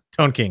punctuation.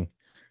 Tone King.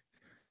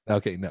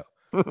 Okay, no.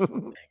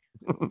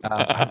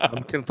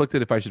 I'm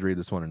conflicted if I should read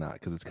this one or not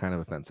because it's kind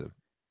of offensive.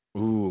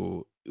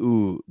 Ooh,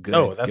 good.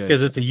 Oh, that's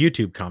because it's a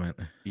YouTube comment.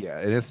 Yeah,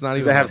 and it's not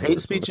Does even. it have hate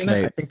speech in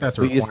it? I think that's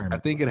a requirement. I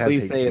think it has.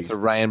 Please hate say speech. it's a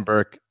Ryan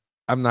Burke.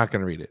 I'm not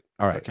going to read it.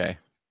 All right. Okay.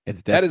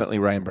 It's definitely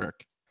Ryan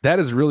Burke. That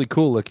is really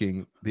cool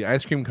looking. The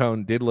ice cream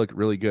cone did look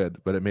really good,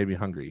 but it made me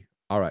hungry.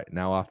 All right,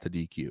 now off to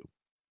DQ.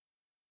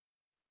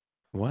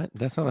 What?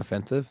 That's not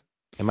offensive.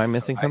 Am I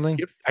missing something?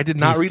 I did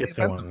not read it.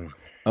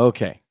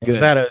 Okay.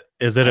 Good.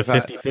 Is it a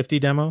 50-50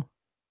 demo?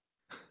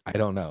 I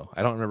don't know.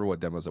 I don't remember what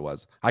demos it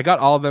was. I got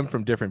all of them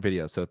from different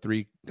videos. So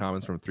 3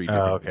 comments from 3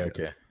 different videos.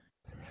 Okay.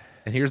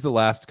 And here's the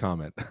last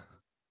comment.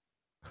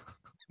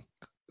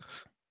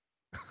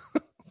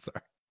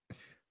 Sorry.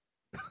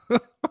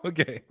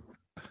 Okay.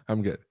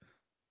 I'm good.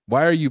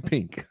 Why are you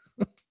pink?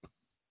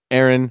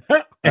 Aaron.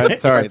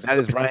 Sorry, that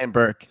is Ryan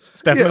Burke.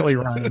 It's definitely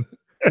Ryan.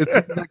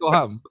 It's Michael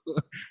Hum.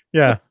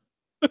 Yeah.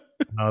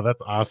 Oh,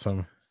 that's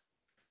awesome.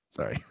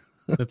 Sorry.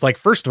 It's like,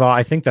 first of all,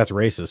 I think that's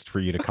racist for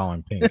you to call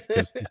him pink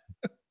because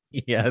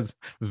he has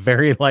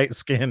very light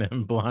skin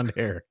and blonde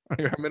hair.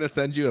 Here, I'm going to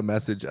send you a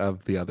message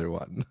of the other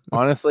one.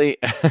 Honestly,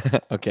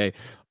 okay.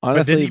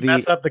 Honestly, did he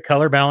mess up the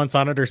color balance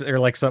on it, or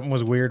like something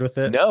was weird with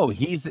it? No,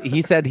 he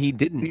said he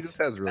didn't. He just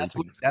has really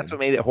that's what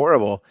made it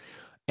horrible.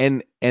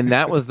 And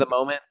that was the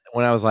moment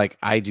when I was like,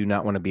 I do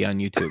not want to be on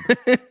YouTube.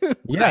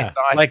 Yeah,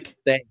 like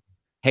saying,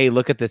 hey,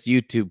 look at this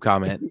YouTube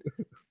comment.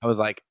 I was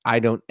like, I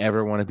don't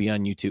ever want to be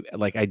on YouTube.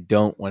 Like, I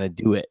don't want to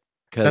do it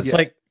because that's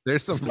like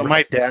there's some. So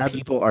my dad,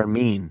 people are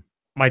mean.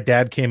 My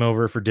dad came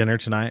over for dinner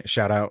tonight.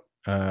 Shout out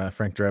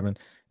Frank Drebin,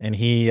 and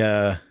he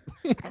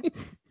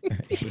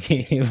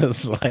he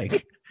was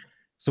like,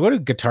 so what do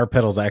guitar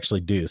pedals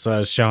actually do? So I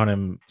was showing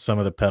him some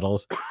of the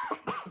pedals,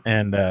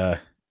 and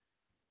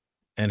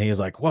he was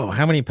like, whoa,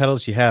 how many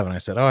pedals do you have? And I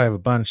said, oh, I have a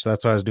bunch.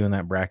 That's why I was doing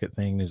that bracket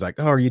thing. And he's like,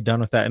 oh, are you done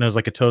with that? And it was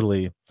like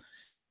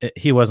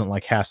he wasn't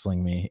like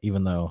hassling me,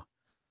 even though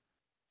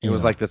it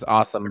was like this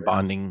awesome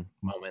bonding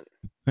moment.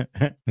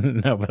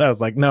 No, but I was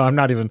like, no, I'm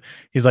not even.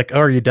 He's like, oh,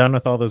 are you done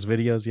with all those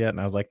videos yet?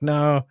 And I was like,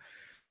 no,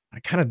 I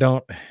kind of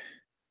don't.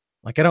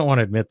 Like, I don't want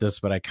to admit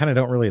this, but I kind of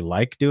don't really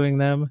like doing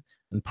them.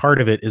 And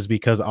part of it is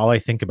because all I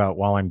think about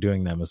while I'm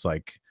doing them is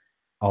like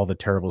all the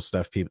terrible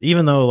stuff people,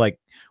 even though like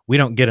we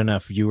don't get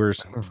enough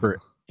viewers for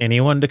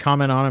anyone to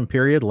comment on them,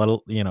 period,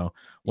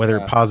 whether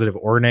positive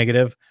or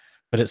negative,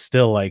 but it's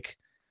still like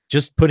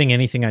just putting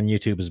anything on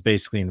YouTube is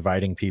basically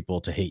inviting people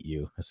to hate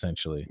you,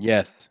 essentially.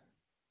 Yes.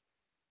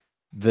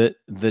 The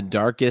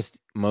darkest,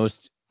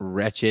 most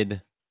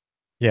wretched,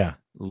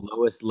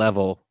 lowest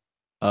level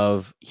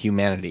of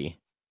humanity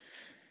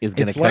is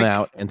going to come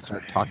out and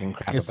start talking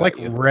crap. It's about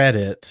like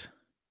Reddit,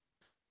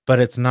 but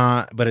it's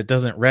not. But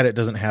Reddit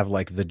doesn't have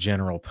like the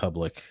general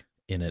public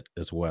in it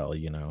as well.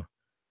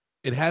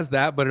 It has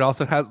that, but it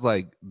also has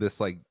like this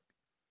like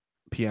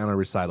piano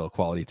recital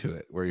quality to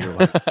it, where you're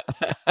like,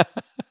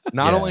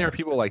 Not only are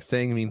people like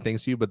saying mean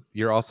things to you, but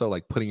you're also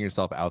like putting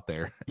yourself out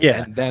there.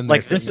 Yeah. And then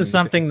Like this is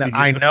something that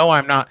I know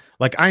I'm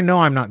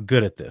not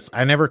good at this.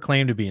 I never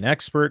claim to be an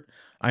expert.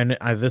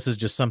 This is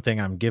just something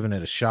I'm giving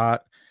it a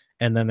shot.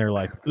 And then they're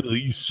like, "Ugh,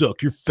 you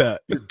suck. You're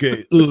fat. You're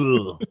gay."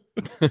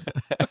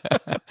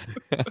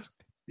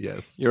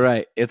 Yes. You're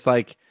right. It's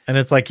like,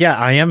 yeah,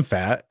 I am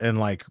fat, and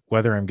like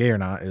whether I'm gay or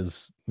not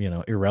is,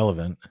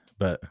 irrelevant.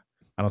 But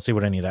I don't see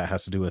what any of that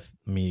has to do with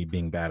me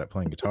being bad at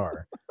playing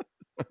guitar.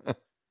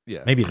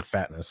 Yeah. Maybe the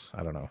fatness.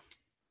 I don't know.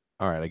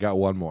 All right, I got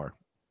one more.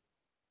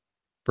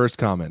 First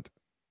comment.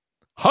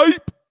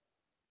 Hype!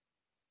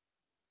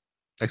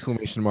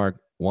 Exclamation mark.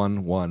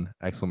 1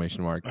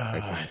 exclamation mark.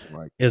 Exclamation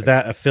mark. Is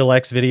that a Phil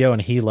X video and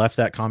he left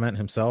that comment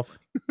himself?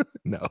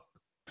 No.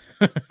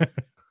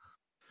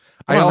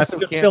 I also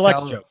can't Phil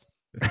X joke.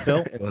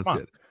 Phil? It was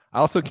good. I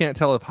also can't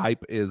tell if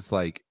hype is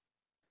like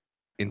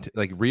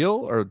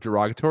real or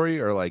derogatory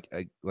or like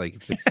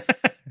if it's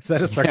is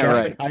that a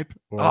sarcastic hype?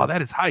 Oh,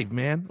 that is hype,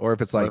 man. Or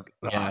if it's like,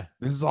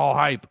 this is all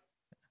hype.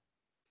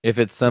 If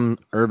it's some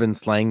urban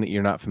slang that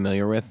you're not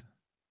familiar with.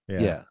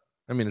 Yeah.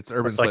 I mean, it's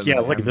urban. It's like,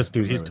 look at this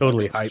dude. He's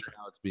totally hype. Sure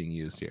how it's being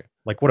used here.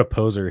 Like, what a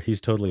poser.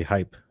 He's totally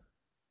hype.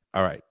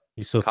 All right.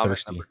 He's so comment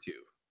thirsty. Number 2.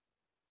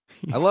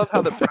 I love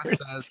how the press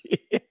says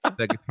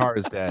that guitar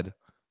is dead.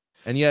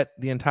 And yet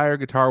the entire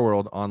guitar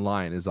world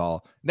online is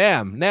all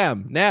nam,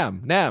 nam,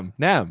 nam, nam,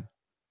 nam.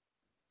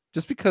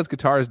 Just because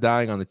guitar is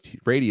dying on the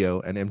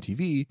radio and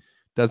MTV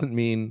doesn't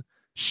mean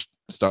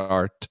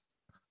start.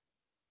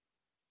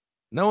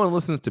 No one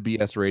listens to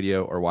BS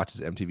radio or watches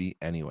MTV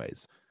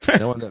anyways.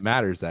 No one that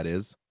matters, that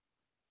is.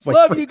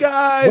 Love you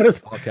guys. What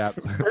is, all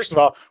caps. First of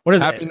all, what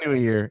is Happy New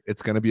Year.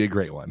 It's going to be a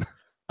great one.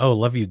 Oh,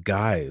 love you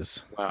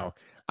guys. Wow.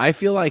 I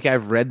feel like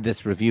I've read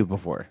this review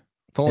before.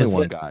 It's only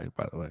one guy,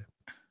 by the way.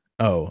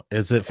 Oh,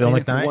 is it Phil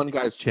McKnight? It's one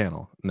guy's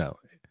channel. No.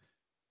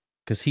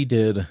 Because he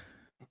did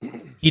a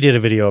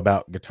video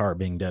about guitar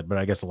being dead, but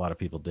I guess a lot of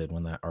people did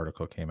when that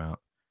article came out.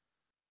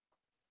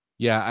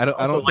 Yeah, I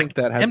don't think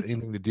that has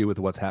anything to do with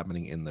what's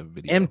happening in the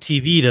video.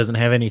 MTV doesn't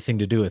have anything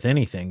to do with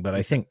anything, but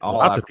I think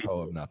lots of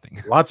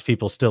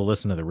people still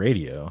listen to the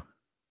radio.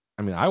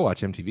 I mean, I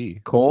watch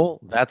MTV. Cole,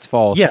 that's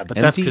false. Yeah, but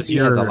that's because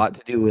MTV has a lot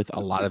to do with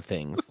a lot of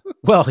things.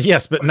 Well,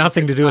 yes, but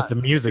nothing to do with the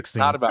music scene.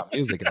 Not about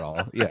music at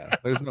all. Yeah,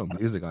 there's no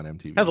music on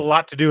MTV. It has a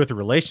lot to do with the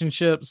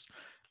relationships,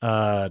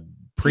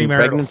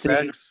 premarital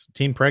sex,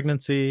 teen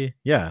pregnancy.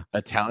 Yeah,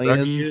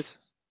 Italians.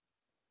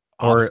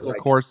 Or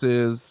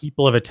courses,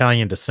 people of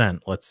Italian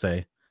descent, let's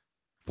say,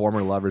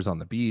 former lovers on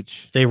the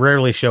beach. They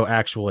rarely show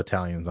actual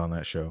Italians on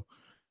that show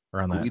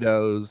or on that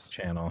Guido's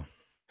channel.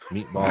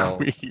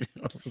 Meatballs.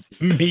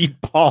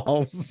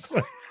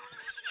 Meatballs.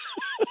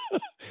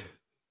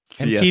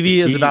 MTV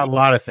is about a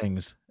lot of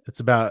things.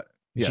 It's about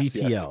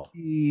GTL.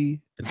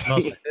 It's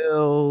mostly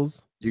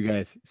Hills. You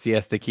guys,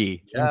 Siesta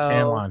Key.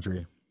 Tan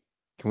laundry.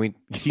 Can we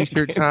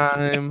t-shirt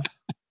time?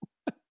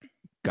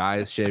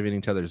 Guys shaving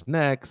each other's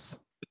necks.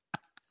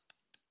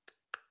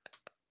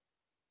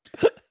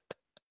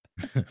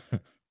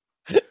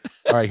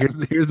 All right,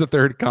 here's the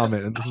third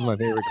comment, and this is my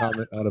favorite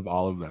comment out of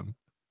all of them.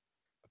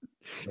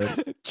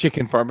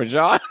 Chicken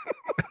parmesan.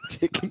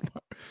 Chicken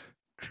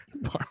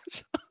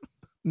parmesan.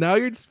 Now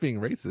you're just being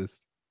racist.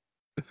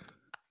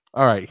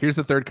 All right, here's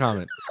the third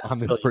comment on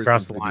this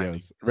person's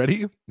videos.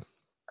 Ready?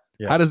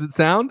 Yes. How does it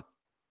sound?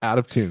 Out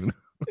of tune.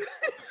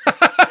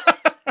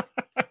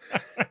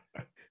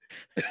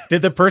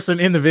 Did the person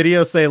in the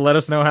video say, "Let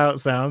us know how it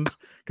sounds"?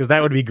 Because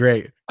that would be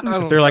great.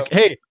 If they're like,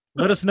 "Hey,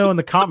 let us know in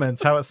the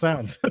comments how it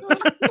sounds."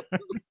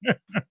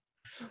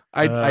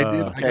 I did.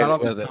 I got all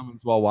the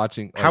comments while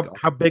watching. Like,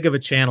 how big of a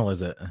channel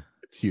is it?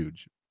 It's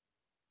huge.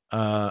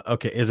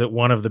 Okay. Is it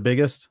one of the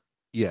biggest?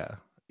 Yeah,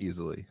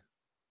 easily.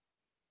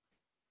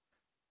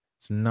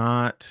 It's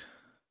not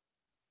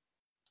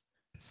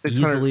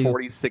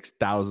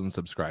 646,000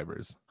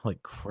 subscribers. Holy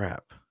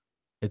crap!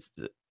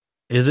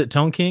 Is it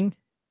Tone King?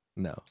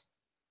 No.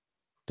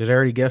 Did I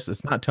already guess?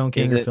 It's not Tone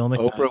King or filming.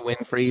 Oprah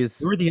Winfrey's.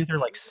 Who are the other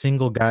like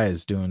single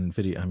guys doing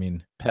video? I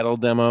mean, pedal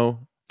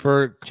demo.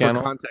 For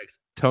context,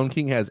 Tone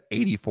King has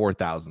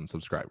 84,000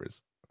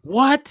 subscribers.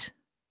 What?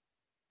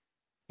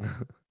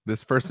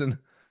 This person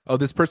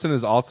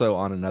is also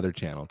on another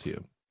channel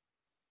too.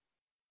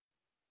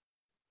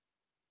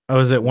 Oh,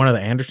 is it one of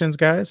the Andersons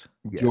guys?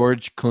 Yeah.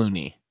 George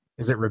Clooney.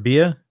 Is it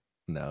Rabia?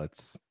 No,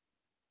 it's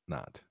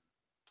not.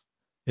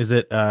 Is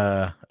it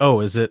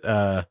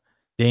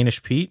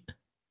Danish Pete?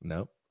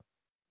 Nope.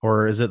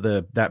 Or is it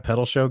that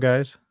pedal show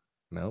guys?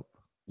 Nope.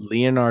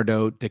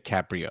 Leonardo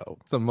DiCaprio.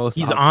 The most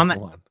he's on the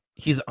one.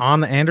 He's on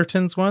the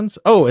Andertons ones.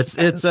 Oh, it's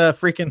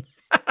freaking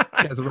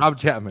it's Rob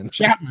Chapman.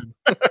 He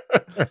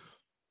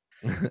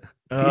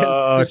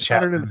has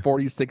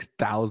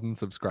 646,000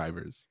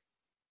 subscribers.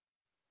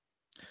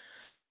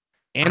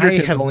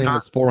 Anderton only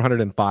has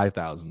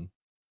 405,000.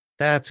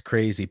 That's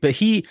crazy. But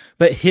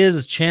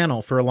his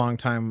channel for a long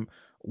time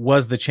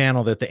was the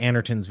channel that the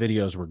Andertons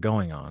videos were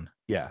going on.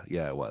 Yeah,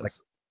 it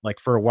was. Like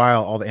for a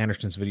while, all the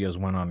Andertons videos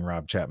went on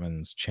Rob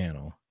Chapman's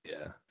channel.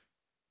 Yeah.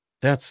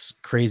 That's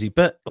crazy.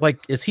 But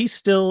like, is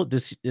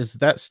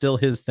that still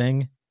his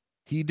thing?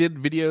 He did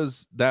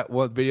videos. That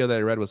one video that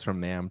I read was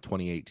from NAMM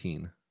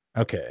 2018.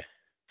 Okay.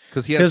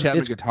 Because he has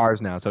Chapman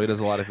guitars now, so he does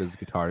a lot of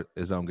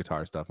his own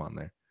guitar stuff on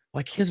there.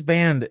 Like his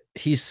band,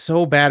 he's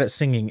so bad at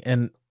singing,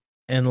 and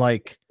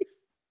like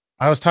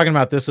I was talking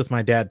about this with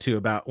my dad too,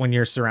 about when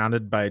you're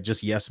surrounded by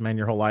just yes men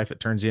your whole life, it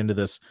turns you into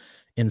this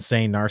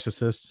insane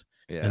narcissist.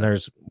 Yeah. And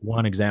there's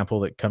one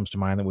example that comes to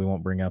mind that we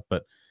won't bring up,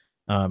 but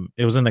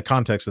it was in the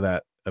context of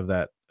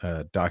that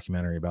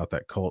documentary about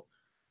that cult.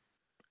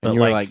 And but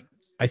you were like,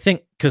 I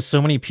think because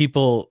so many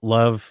people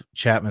love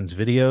Chapman's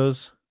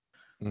videos,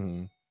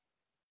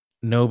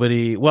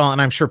 nobody, well, and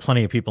I'm sure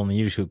plenty of people in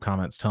the YouTube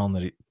comments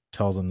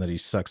tells him that he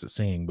sucks at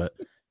singing, but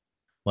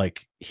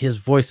like his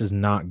voice is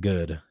not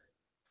good.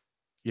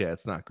 Yeah,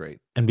 it's not great.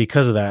 And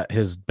because of that,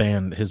 his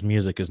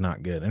music is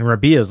not good. And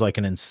Rabia is like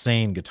an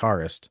insane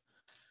guitarist.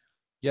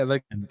 Yeah,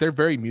 like they're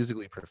very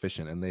musically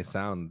proficient and they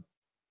sound,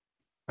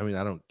 I mean,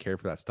 I don't care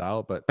for that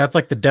style, but that's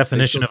like the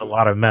definition of a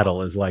lot of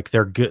metal is like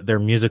they're good, they're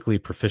musically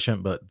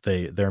proficient, but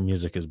their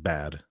music is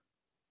bad.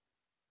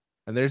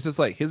 And there's just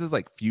like his is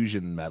like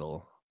fusion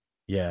metal.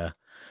 Yeah.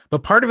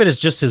 But part of it is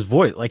just his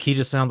voice. Like he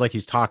just sounds like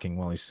he's talking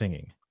while he's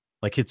singing.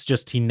 Like it's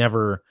just he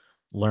never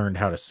learned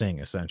how to sing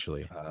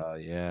essentially.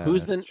 Yeah.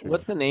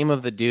 What's the name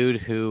of the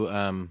dude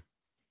who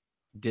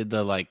did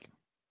the like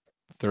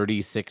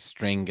 36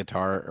 string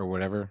guitar or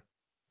whatever?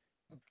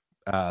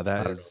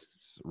 That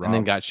is Rob and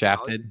then got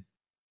shafted.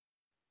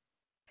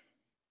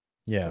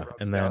 Yeah,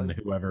 and then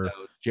whoever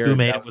Jared, who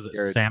made it was it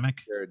Samick?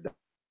 Jared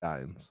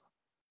Dines.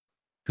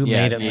 Who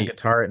made him the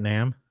guitar at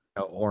NAMM?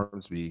 Oh,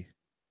 Ormsby.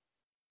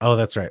 Oh,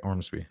 that's right,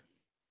 Ormsby.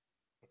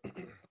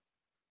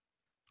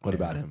 What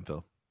about him,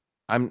 Phil?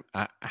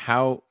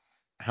 How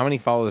many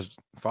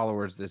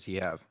followers does he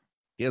have?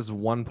 He has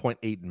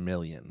 1.8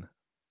 million.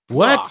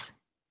 What?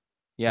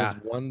 Yeah, he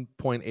has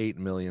 1.8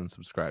 million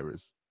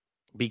subscribers.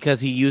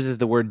 Because he uses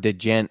the word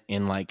degent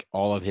in like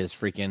all of his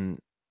freaking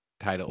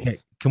titles. Hey,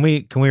 can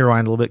we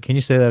rewind a little bit? Can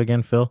you say that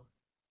again, Phil?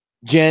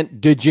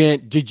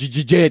 Degent,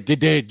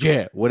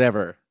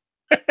 whatever.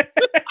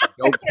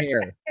 Don't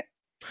care.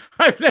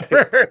 I've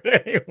never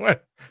heard anyone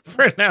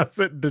pronounce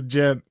it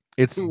degent.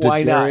 It's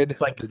why not?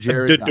 It's like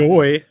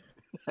Dedoy.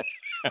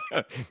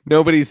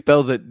 Nobody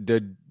spells it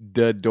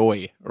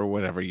Dedoy or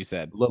whatever you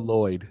said.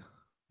 Leloid.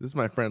 This is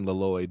my friend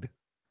Leloid.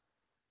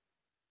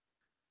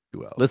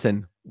 Who else?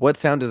 Listen, what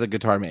sound does a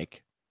guitar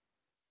make?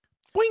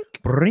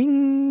 Boink.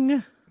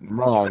 Bring.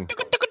 Wrong.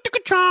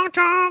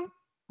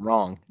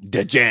 Wrong.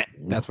 Degent.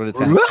 That's what it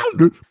sounds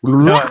like.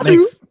 No,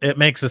 it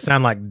makes a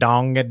sound like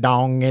dong a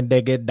dong a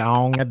dig a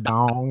dong a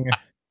dong.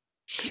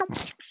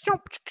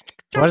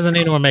 Why doesn't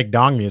anyone make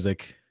dong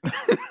music?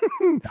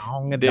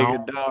 Dong a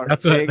dong.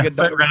 That's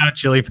what Red Hot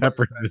Chili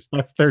Peppers is.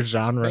 That's their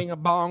genre. Bang a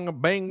bong,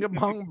 bang a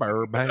bong,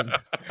 burr bang.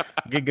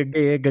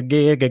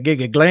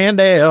 Giga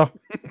Glendale.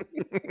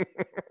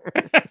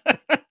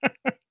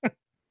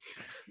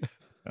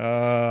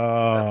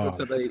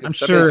 I'm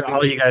sure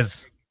all you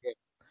guys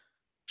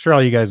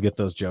get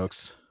those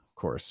jokes. Of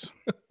course.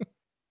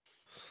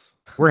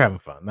 We're having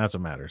fun. That's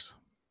what matters.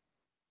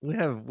 We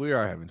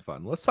are having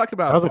fun. Let's talk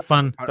about that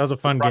was a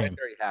fun game.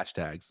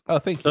 Hashtags. Oh,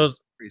 thank you.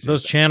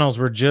 Those channels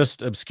were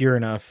just obscure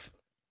enough.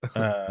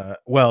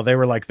 Well, they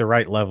were like the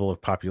right level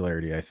of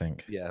popularity, I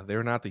think. Yeah, they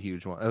were not the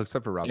huge one,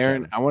 except for Rob.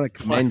 Aaron, I want to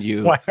commend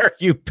you. Why are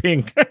you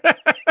pink?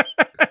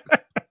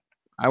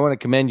 I want to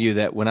commend you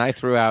that when I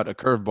threw out a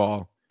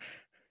curveball,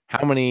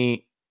 how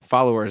many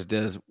followers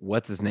does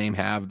what's his name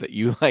have that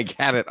you like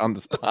had it on the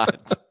spot?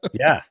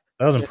 Yeah,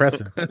 that was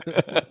impressive.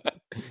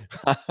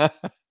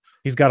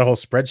 He's got a whole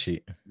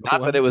spreadsheet.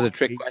 Not that it was a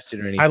trick question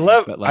or anything. I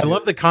love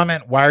the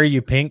comment, why are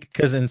you pink?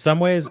 Because in some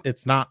ways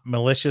it's not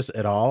malicious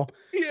at all.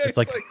 Yeah, it's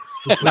like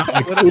it's not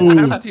like, what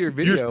happened to your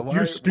video?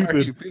 You're stupid. Why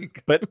are you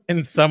pink? But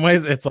in some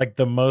ways it's like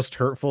the most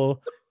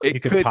hurtful you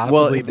could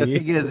possibly be. The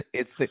thing is,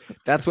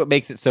 that's what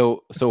makes it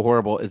so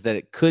horrible is that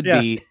it could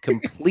be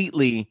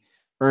completely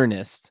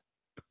earnest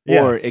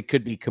or it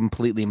could be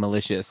completely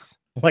malicious.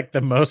 Like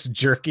the most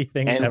jerky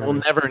thing and ever. We'll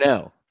never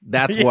know.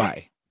 That's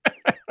why.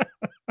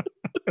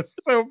 It's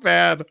so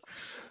bad.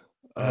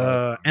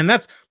 And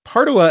that's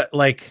part of what,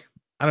 like,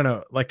 I don't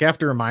know, like I have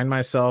to remind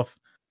myself,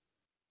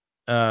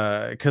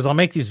 because I'll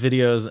make these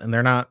videos and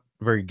they're not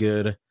very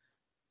good.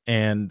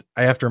 And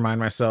I have to remind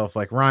myself,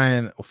 like,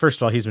 Ryan, well, first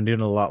of all, he's been doing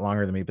it a lot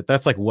longer than me, but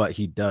that's like what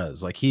he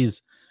does. Like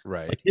he's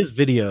right. Like his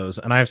videos,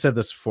 and I've said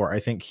this before, I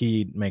think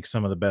he makes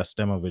some of the best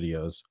demo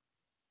videos.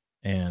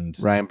 And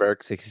Ryan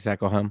Burke, 60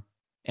 Cycle Hum,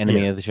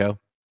 enemy of the show,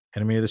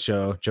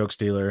 joke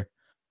stealer,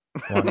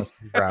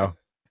 brow.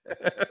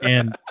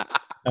 And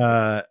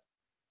but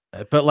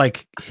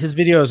like his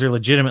videos are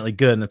legitimately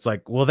good, and it's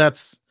like, well,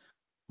 that's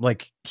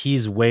like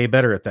he's way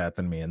better at that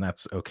than me, and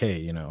that's okay,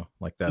 you know.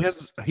 Like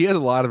that's he has a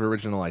lot of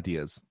original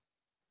ideas.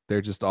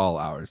 They're just all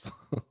ours.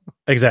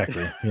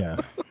 Exactly. Yeah.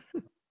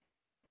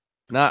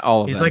 Not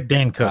all of them. He's like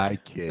Dane Cook.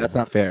 That's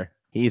not fair.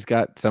 He's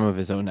got some of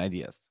his own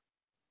ideas.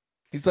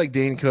 He's like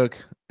Dane Cook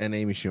and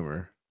Amy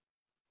Schumer.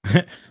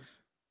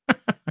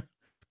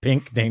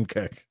 Pink Dane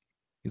Cook.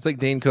 He's like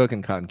Dane Cook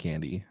and cotton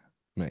candy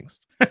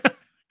mixed.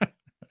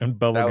 And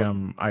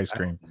bubblegum ice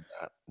cream.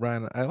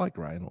 Ryan, I like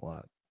Ryan a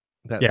lot.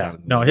 That Yeah,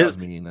 sounded no, that his was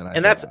mean,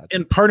 and that's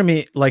and part of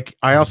me, like,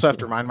 I also have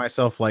to remind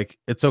myself, like,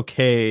 it's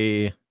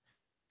okay,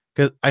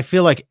 because I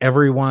feel like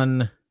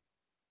everyone.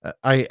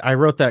 I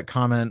wrote that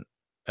comment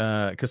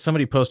because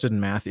somebody posted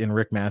in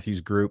Rick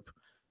Matthews' group,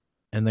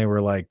 and they were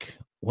like,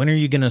 "When are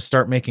you going to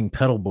start making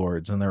pedal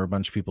boards?" And there were a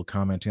bunch of people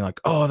commenting like,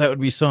 "Oh, that would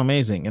be so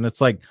amazing." And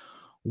it's like,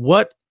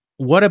 what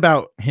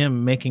about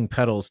him making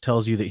pedals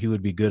tells you that he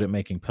would be good at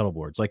making pedal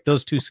boards? Like,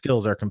 those two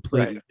skills are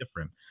completely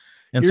different.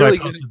 And You're so really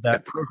I posted good that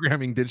at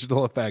programming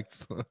digital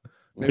effects.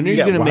 why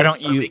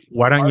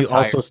don't you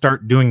also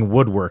start doing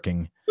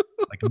woodworking?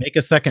 Like, make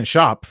a second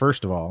shop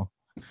first of all.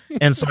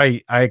 And so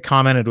I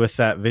commented with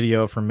that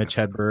video from Mitch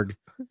Hedberg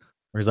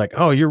where he's like,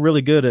 "Oh, you're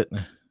really good at."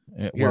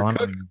 Well, I'm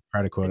not even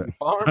trying to quote it.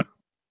 Farm?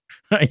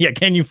 Yeah,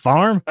 can you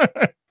farm?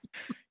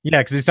 Yeah,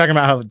 because he's talking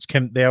about how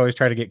they always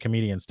try to get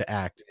comedians to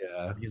act.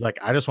 Yeah, he's like,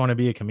 "I just want to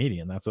be a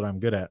comedian. That's what I'm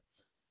good at."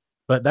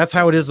 But that's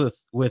how it is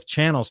with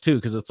channels too,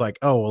 because it's like,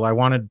 oh well, I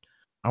want to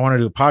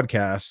do a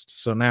podcast,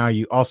 so now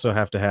you also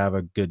have to have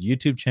a good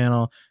YouTube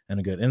channel and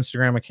a good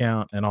Instagram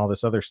account and all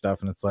this other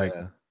stuff, and it's like,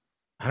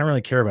 I don't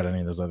really care about any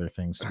of those other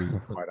things, to be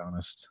quite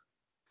honest.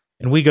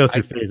 And we go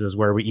through phases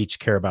where we each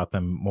care about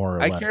them more or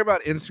less. I care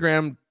about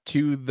Instagram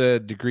to the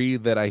degree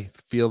that I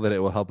feel that it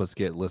will help us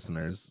get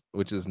listeners,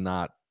 which is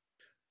not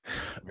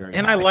very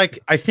high.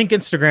 I think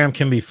Instagram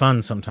can be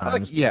fun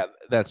sometimes.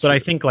 That's but true. I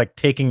think like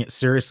taking it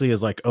seriously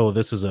is like, oh,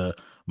 this is a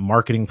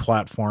marketing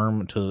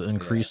platform to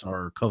increase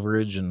our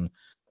coverage, and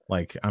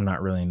like I'm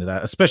not really into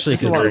that, especially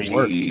because there's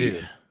work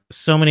too.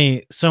 So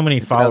many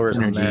it's followers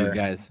synergy, on there, you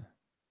guys.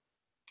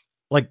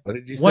 Like, what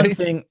did you one say?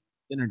 thing,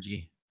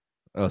 synergy.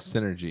 Oh,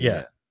 synergy.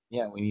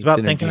 Yeah, we need it's about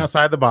synergy. thinking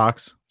outside the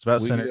box. It's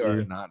about we synergy.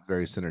 are not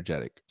very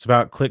synergetic. It's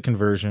about click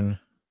conversion.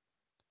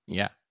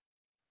 Yeah.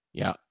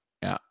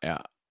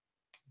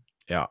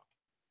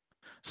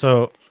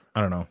 So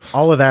I don't know.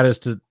 All of that is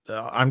to.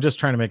 I'm just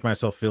trying to make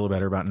myself feel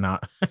better about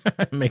not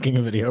making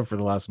a video for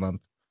the last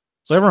month.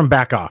 So everyone,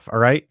 back off. All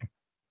right,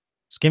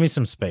 just give me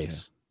some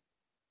space.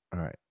 Okay.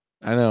 All right.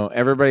 I know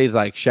everybody's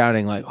like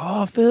shouting, like,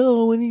 "Oh,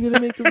 Phil, when are you gonna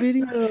make a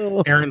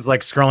video?" Aaron's like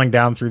scrolling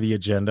down through the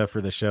agenda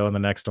for the show, and the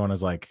next one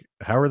is like,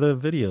 "How are the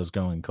videos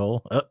going,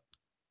 Cole?"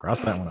 Cross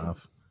that one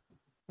off.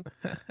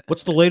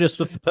 What's the latest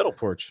with the pedal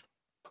porch?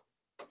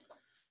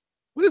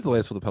 What is the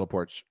latest with the pedal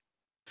porch?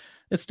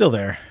 It's still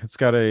there. It's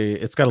got a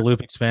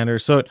loop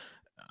expander. So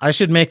I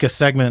should make a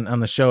segment on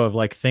the show of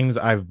like things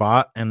I've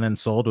bought and then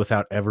sold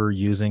without ever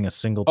using a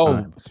single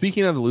time.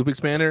 Speaking of the loop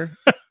expander,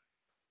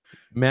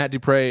 Matt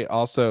Dupre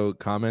also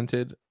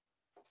commented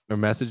or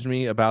messaged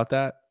me about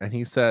that, and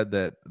he said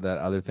that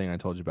other thing I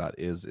told you about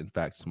is in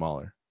fact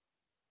smaller,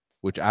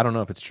 which I don't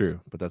know if it's true,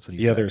 but that's what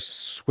he said. The other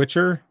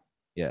switcher?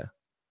 Yeah.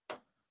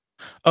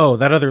 Oh,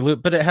 that other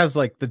loop, but it has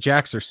like the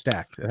jacks are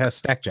stacked. It has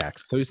stack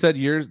jacks. So he said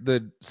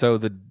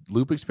the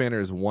loop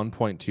expander is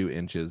 1.2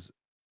 inches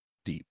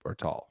deep or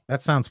tall.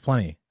 That sounds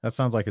plenty. That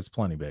sounds like it's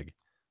plenty big.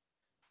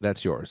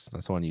 That's yours.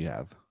 That's the one you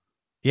have.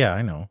 Yeah,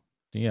 I know.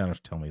 You don't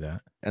have to tell me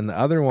that. And the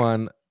other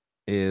one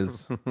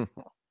is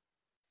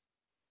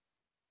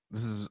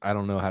I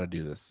don't know how to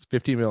do this.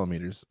 50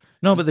 millimeters.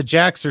 No, but the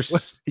jacks are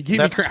that's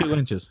 2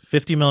 inches.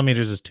 50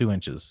 millimeters is 2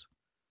 inches.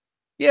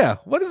 Yeah.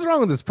 What is wrong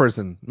with this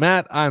person?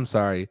 Matt, I'm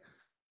sorry.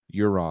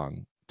 You're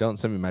wrong. Don't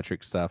send me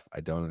metric stuff. I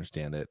don't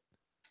understand it.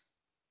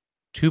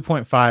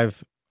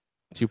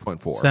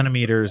 2.4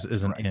 centimeters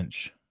is an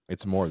inch.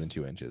 It's more than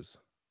 2 inches.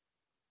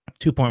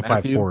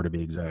 2.54 to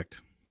be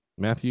exact.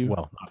 Matthew?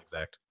 Well, not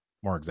exact.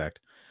 More exact.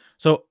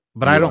 So,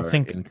 but I don't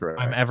think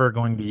I'm ever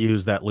going to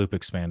use that loop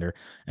expander.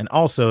 And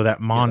also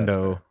that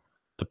Mondo,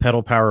 the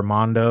pedal power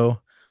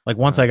Mondo. Like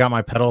once I got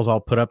my pedals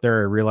all put up there,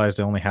 I realized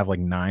I only have like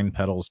 9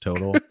 pedals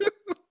total.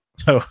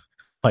 So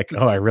like,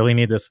 I really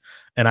need this.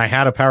 And I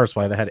had a power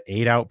supply that had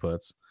 8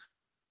 outputs.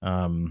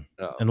 And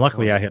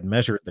luckily I had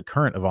measured the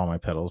current of all my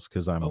pedals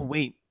because I'm. Oh,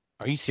 wait.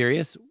 Are you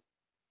serious?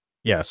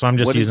 Yeah. So I'm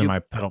just using my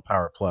Pedal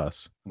Power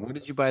Plus. What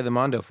did you buy the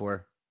Mondo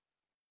for?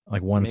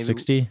 Like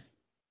 160.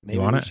 Maybe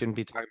we shouldn't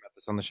be talking about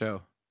this on the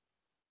show.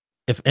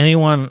 If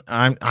anyone,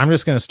 I'm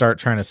just going to start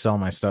trying to sell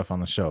my stuff on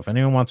the show. If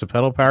anyone wants a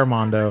Pedal Power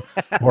Mondo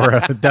or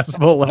a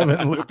Decibel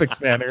 11 loop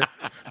expander,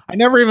 I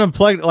never even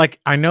plugged. Like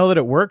I know that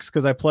it works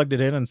because I plugged it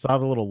in and saw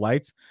the little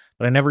lights,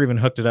 but I never even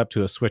hooked it up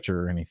to a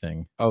switcher or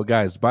anything. Oh,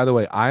 guys! By the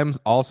way, I'm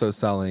also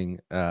selling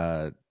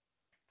Flashback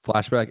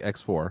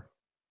X4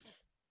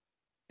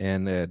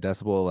 and a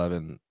Decibel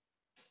 11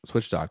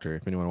 Switch Doctor.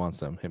 If anyone wants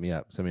them, hit me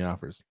up. Send me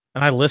offers.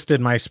 And I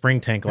listed my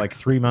spring tank like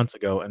 3 months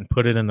ago and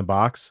put it in the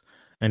box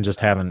and just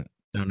haven't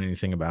done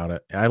anything about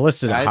it. I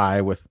listed it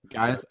high with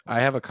guys. I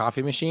have a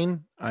coffee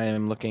machine. I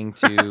am looking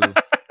to.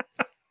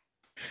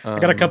 I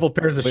got a couple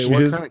pairs of shoes.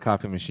 What kind of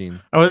coffee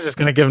machine? I was just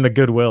gonna give them to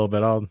Goodwill,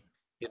 but I'll.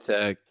 It's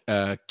a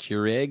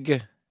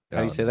Keurig. How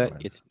do you say that?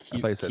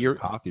 It's a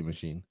coffee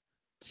machine.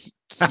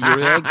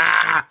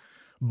 Keurig.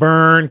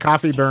 Burn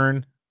coffee.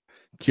 Burn.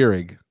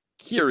 Keurig.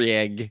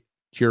 Keurig.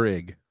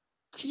 Keurig.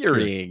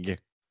 Keurig.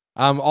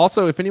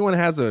 Also, if anyone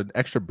has an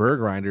extra burr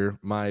grinder,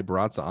 my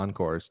Baratza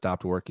Encore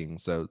stopped working.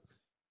 So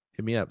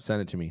hit me up.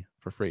 Send it to me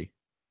for free.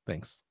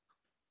 Thanks.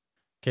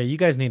 Okay, you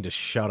guys need to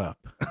shut up.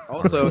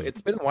 Also,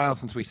 it's been a while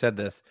since we said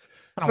this.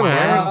 It's been a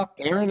while.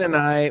 Aaron and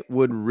I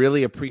would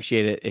really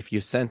appreciate it if you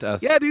sent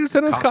us. Yeah, dude,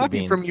 send us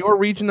coffee from beans. your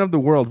region of the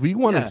world. We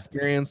want to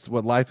experience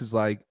what life is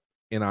like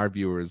in our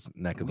viewers'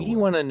 neck of the world. We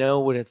want to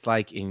know what it's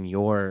like in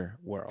your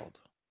world.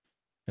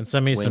 And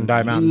send me some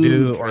Diet Mountain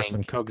Dew or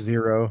some Coke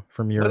Zero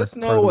from your. Let us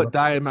know what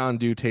Diet Mountain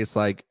Dew tastes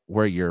like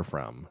where you're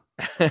from.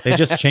 They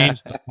just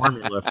changed the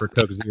formula for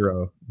Coke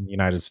Zero in the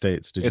United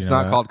States. Did you know It's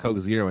not called Coke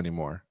Zero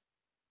anymore.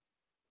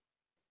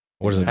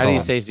 What is it How called? do you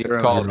say zero?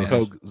 It's called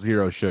Coke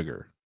Zero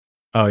Sugar.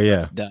 Oh, yeah.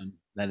 That's dumb.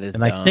 That is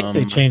and dumb. I think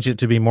they changed it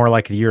to be more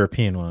like the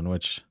European one,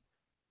 which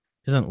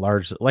isn't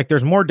large. Like,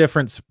 there's more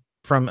difference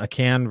from a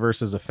can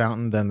versus a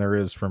fountain than there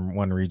is from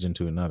one region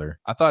to another.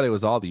 I thought it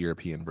was all the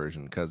European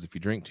version because if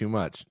you drink too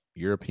much,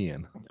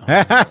 European.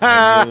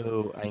 I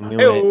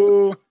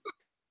knew it.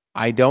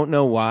 I don't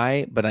know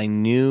why, but I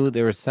knew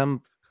there was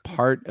some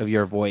part of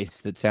your voice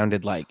that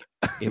sounded like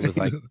it was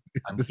like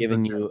I'm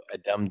giving you a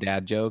dumb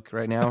dad joke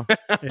right now.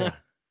 Yeah.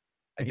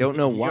 I don't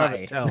know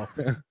why. Tell.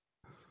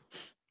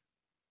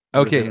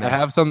 Okay, I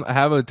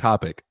have a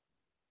topic,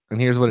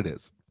 and here's what it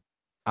is.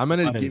 I'm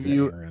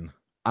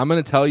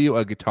gonna tell you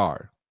a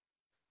guitar,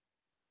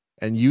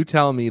 and you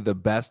tell me the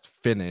best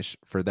finish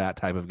for that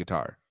type of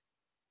guitar.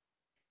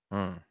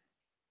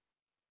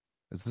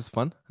 Is this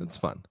fun? It's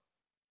fun.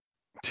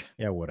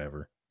 Yeah,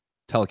 whatever.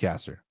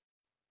 Telecaster.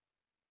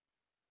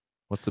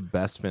 What's the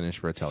best finish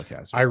for a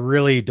Telecaster? I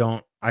really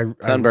don't.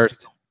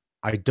 Sunburst.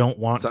 I don't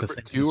want to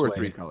think 2 or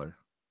 3 color.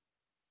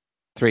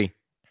 3.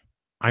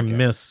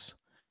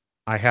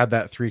 I had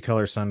that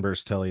 3-color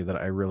Sunburst Telly that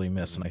I really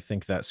miss, and I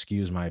think that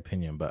skews my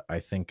opinion, but I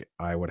think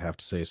I would have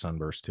to say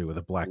Sunburst too with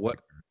a black.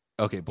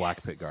 Okay,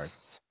 black pick guard.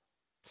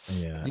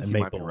 Yeah, I think and you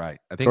maple. Might be right.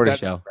 I think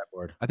tortoiseshell.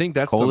 I think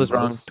that's Cole is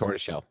wrong.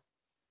 Tortoiseshell.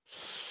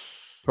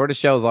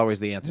 Tortoiseshell is always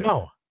the answer.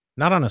 No,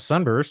 not on a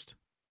Sunburst.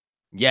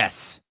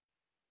 Yes,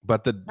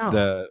 but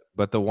the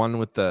one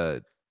with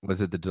the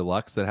was it the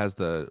deluxe that has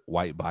the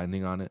white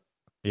binding on it?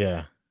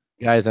 Yeah,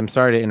 guys, I'm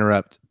sorry to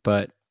interrupt,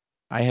 but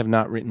I have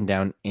not written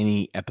down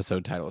any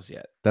episode titles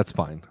yet. That's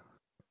fine.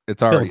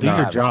 It's already do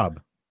your job.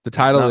 The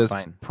title is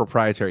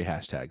proprietary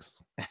hashtags.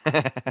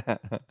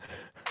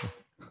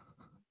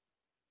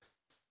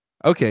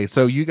 Okay,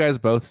 so you guys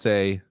both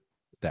say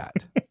that.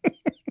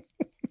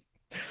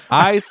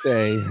 I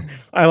say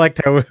I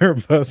liked how we were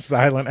both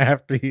silent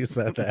after you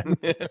said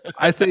that.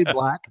 I say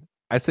black.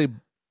 I say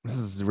this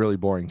is really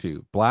boring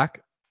too.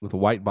 Black with a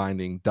white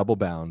binding, double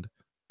bound,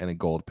 and a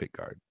gold pick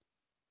guard.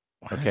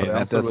 Okay,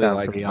 that does sound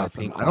pretty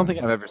awesome. I don't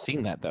think I've ever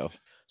seen that though.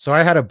 So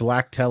I had a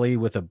black Telly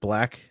with a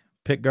black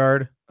pick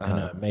guard and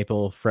a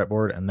maple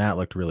fretboard, and that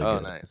looked really good. Oh,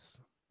 nice.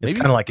 It's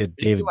kind of like a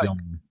David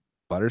Gilmour.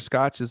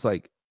 Butterscotch is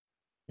like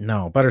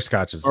no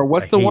butterscotch is. Or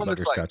what's the one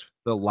that's like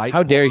the light?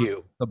 How dare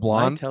you? The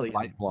blonde,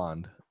 light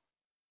blonde.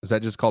 Is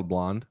that just called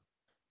blonde?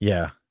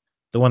 Yeah,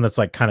 the one that's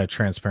like kind of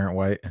transparent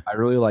white. I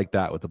really like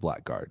that with the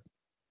black guard.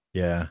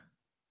 Yeah,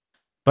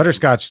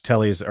 butterscotch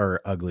Tellys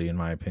are ugly in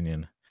my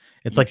opinion.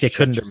 It's like they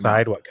couldn't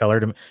decide what color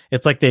to.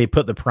 It's like they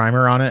put the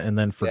primer on it and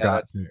then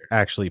forgot to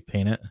actually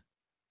paint it.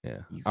 Yeah.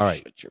 All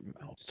right. Shut your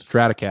mouth.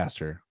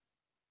 Stratocaster.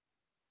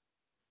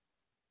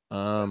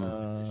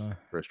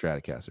 For a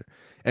Stratocaster,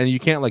 and you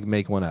can't like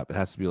make one up. It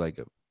has to be like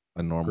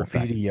a normal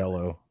graffiti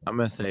yellow. I'm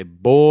gonna say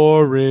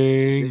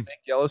boring. Make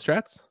yellow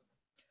Strats.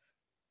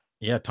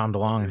 Yeah, Tom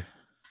DeLonge.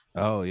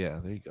 Oh yeah,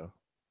 there you go.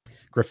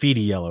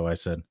 Graffiti yellow. I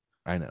said.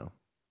 I know.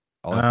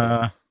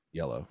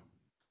 Yellow.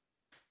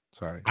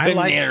 Sorry. I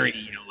like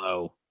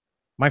yellow.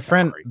 My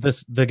friend,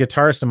 the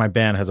guitarist in my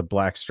band has a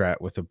black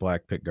Strat with a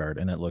black pick guard,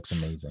 and it looks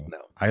amazing.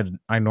 No.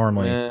 I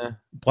normally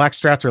black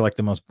Strats are like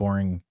the most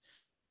boring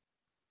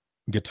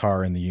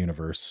guitar in the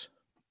universe,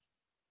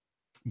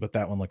 but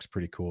that one looks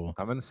pretty cool.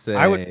 I'm gonna say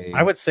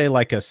I would say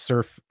like a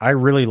surf. I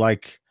really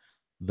like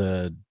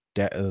the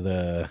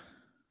Daphne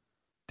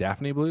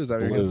blue. Is that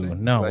what you're gonna say?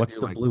 No, what's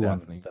the blue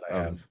one that I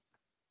have?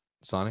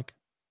 Sonic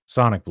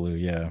blue.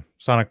 Yeah,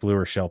 Sonic blue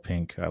or shell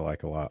pink. I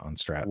like a lot on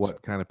Strats.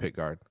 What kind of pick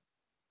guard?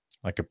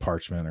 Like a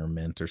parchment or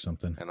mint or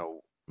something. And a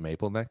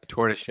maple neck.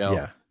 Tortoiseshell.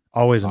 Yeah,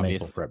 always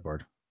obviously. A maple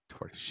fretboard.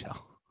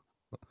 Tortoiseshell.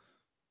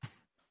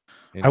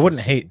 I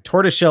wouldn't hate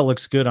tortoiseshell.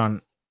 Looks good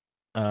on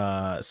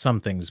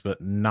some things,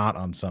 but not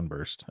on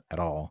Sunburst at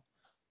all.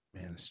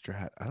 Man,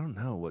 Strat. I don't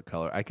know what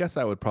color. I guess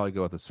I would probably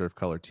go with a surf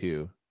color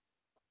too.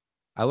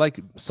 I like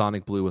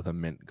Sonic blue with a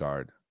mint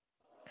guard.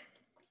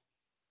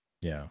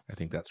 Yeah, I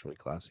think that's really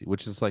classy.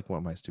 Which is like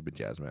what my stupid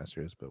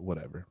Jazzmaster is, but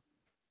whatever.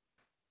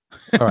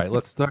 All right,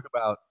 let's talk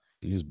about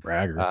use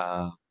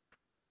bragger.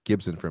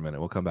 Gibson for a minute.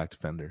 We'll come back to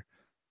Fender.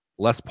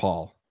 Les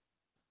Paul.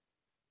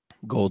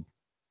 Gold.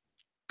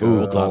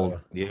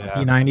 Yeah.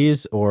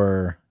 P90s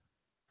or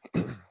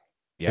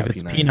yeah, if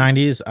it's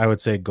P90s, I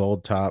would say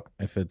gold top.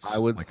 If it's I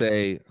would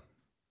say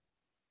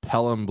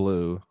Pelham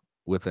blue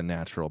with a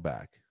natural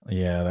back.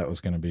 Yeah, that was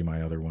going to be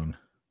my other one.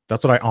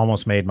 That's what I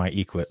almost made my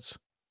Equits.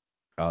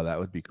 Oh, that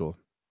would be cool.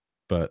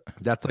 but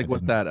That's like I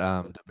what didn't.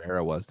 that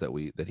DeBera was that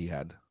he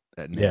had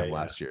at NAMM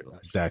last year.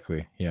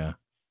 Exactly. Yeah.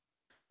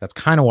 That's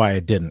kind of why I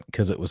didn't,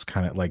 because it was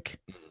kind of like.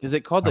 Is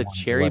it called I the wanted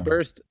to Cherry let 'em-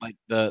 Burst? Like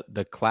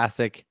the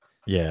classic?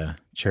 Yeah,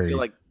 I cherry. feel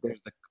like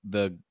there's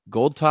the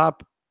gold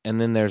top, and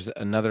then there's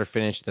another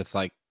finish that's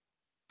like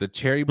The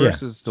Cherry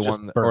Burst Yeah, is the it's just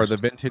one, or the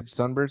burst. vintage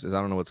Sunburst is,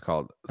 I don't know what it's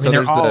called. I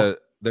mean, So they're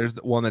there's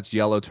the one that's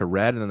yellow to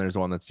red, and then there's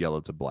one that's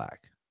yellow to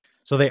black.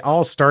 So they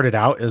all started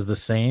out as the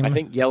same. I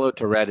think yellow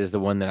to red is the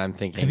one that I'm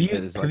thinking.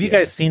 Have you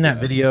guys seen that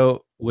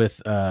video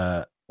with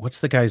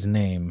what's the guy's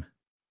name?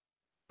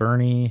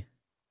 Bernie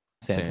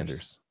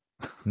Sanders.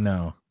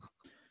 No,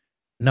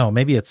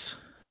 maybe it's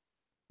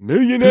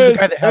Millionaires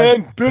guy that has-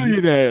 and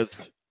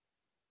billionaires.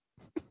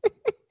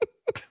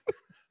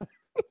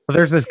 Well,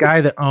 there's this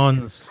guy that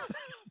owns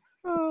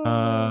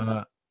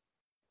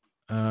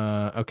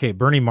okay,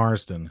 Bernie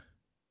Marsden.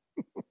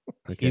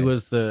 Okay. He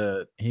was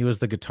the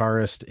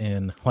guitarist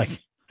in,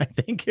 like, I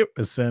think it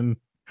was in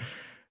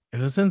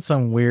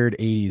some weird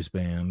 80s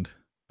band.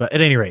 But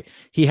at any rate,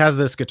 he has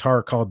this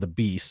guitar called the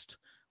Beast,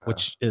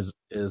 which is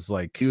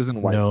like He was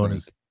in known Whitesnake.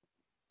 as.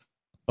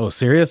 Oh,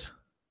 serious?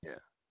 Yeah.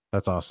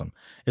 That's awesome.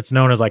 It's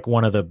known as like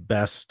one of the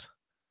best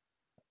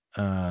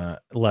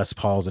Les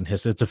Pauls in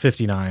history. It's a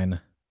 59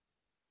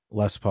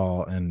 Les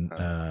Paul,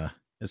 and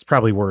it's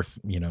probably worth,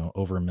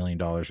 over $1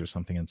 million or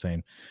something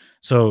insane.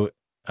 So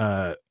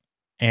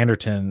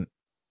Anderton,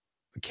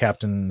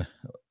 Captain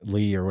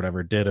Lee or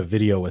whatever, did a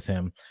video with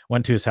him,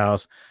 went to his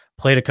house,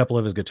 played a couple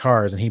of his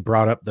guitars, and he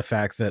brought up the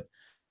fact that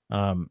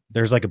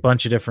there's like a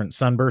bunch of different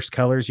sunburst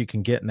colors you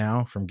can get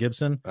now from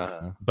Gibson,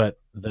 but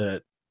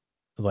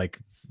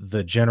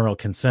the general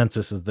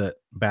consensus is that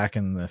back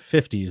in the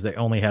 50s they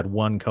only had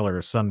one color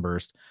of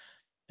sunburst,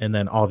 and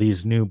then all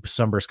these new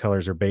sunburst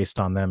colors are based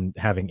on them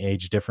having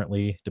aged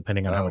differently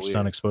depending on how much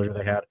sun exposure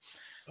they had.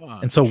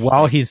 And so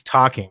while he's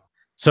talking,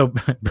 so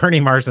Bernie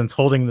Marsden's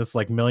holding this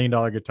like $1 million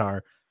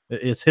guitar.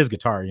 It's his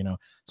guitar,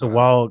 So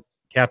while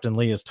Captain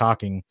Lee is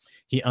talking,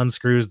 he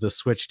unscrews the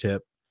switch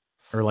tip,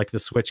 or like the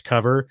switch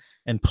cover,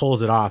 and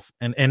pulls it off.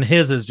 And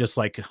his is just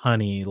like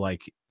honey,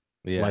 like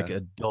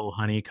a dull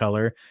honey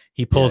color.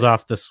 He pulls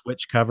off the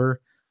switch cover,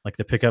 like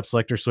the pickup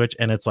selector switch,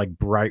 and it's like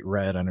bright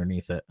red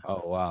underneath it.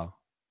 Oh, wow.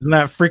 Isn't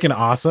that freaking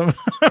awesome?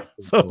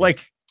 So cool.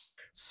 Like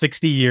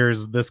 60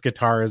 years, this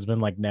guitar has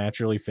been like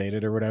naturally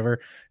faded or whatever.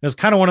 And it's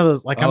kind of one of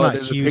those, like, I'm not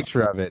there's huge. a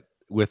picture of it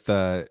with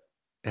has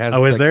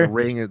is there?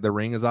 The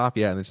ring is off,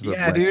 and it's just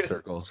a red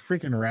circle. It's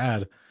freaking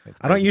rad. It's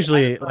I don't crazy.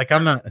 usually like,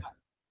 I'm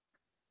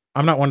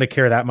not one to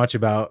care that much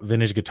about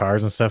vintage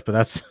guitars and stuff, but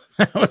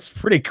that was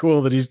pretty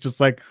cool that he's just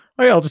like,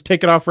 oh yeah, I'll just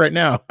take it off right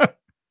now.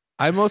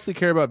 I mostly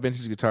care about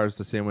vintage guitars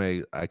the same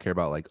way I care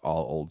about like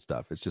all old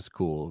stuff. It's just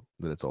cool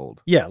that it's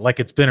old. Yeah,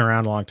 like it's been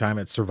around a long time.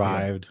 It's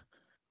survived.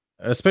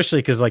 Yeah. Especially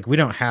because like we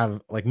don't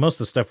have, like, most of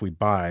the stuff we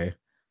buy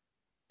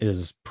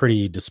is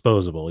pretty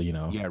disposable,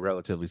 Yeah,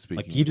 relatively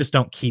speaking. Like you just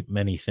don't keep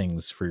many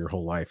things for your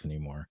whole life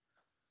anymore.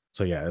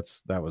 So yeah,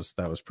 that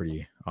was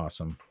pretty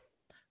awesome.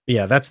 But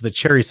yeah, that's the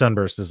Cherry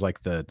Sunburst is like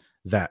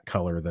that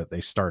color that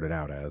they started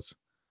out as.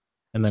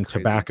 And then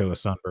Tobacco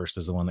Sunburst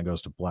is the one that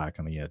goes to black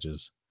on the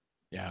edges.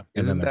 Yeah.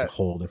 And then there's a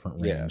whole different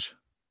range.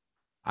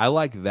 I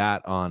like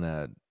that on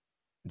a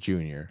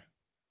Junior.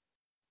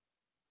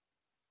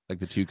 Like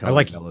the two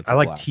colors. I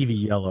like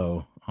TV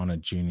Yellow on a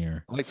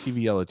Junior. I like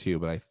TV Yellow too,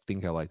 but I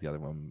think I like the other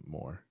one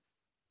more.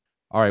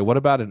 All right, what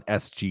about an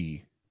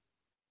SG?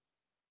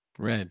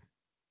 Red.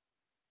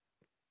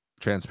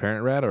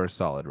 Transparent red or a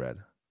solid red?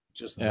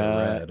 Just the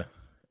red.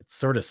 It's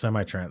sort of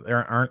semi-transparent.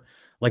 There aren't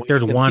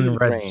there's one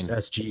red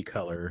SG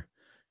color,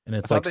 and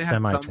it's like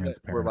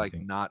semi-transparent. We're like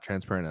not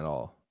transparent at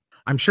all.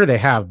 I'm sure they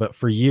have, but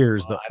for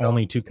years the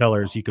only two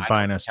colors you could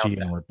buy an SG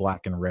and were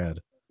black and red.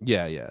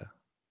 Yeah.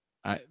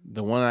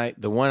 The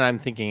one I'm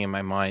thinking in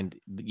my mind,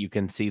 you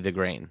can see the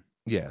grain.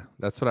 Yeah,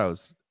 that's what I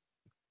was.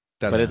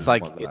 But it's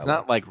like it's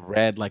not like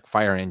red like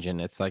Fire Engine.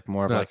 It's like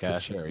more of like a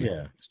cherry.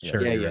 Yeah, it's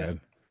cherry red.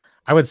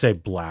 I would say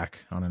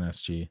black on an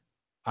SG.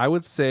 I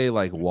would say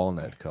like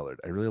walnut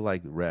colored. I really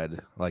like red,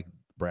 like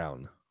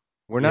brown.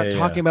 We're not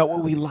talking about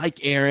what we like,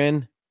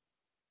 Aaron.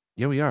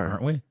 Yeah, we are,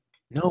 aren't we?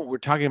 No, we're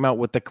talking about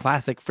what the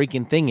classic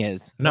freaking thing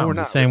is. No, we're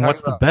not saying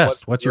what's the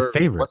best. What's your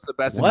favorite? What's the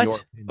best in your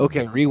opinion?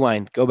 Okay,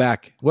 rewind. Go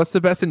back. What's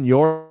the best in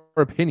your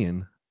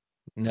opinion?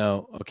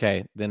 No.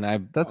 Okay,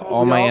 then that's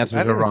all my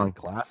answers are wrong.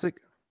 Classic.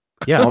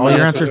 Yeah, all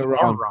your answers are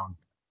wrong.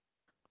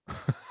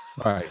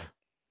 All right,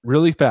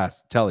 really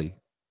fast, Telly.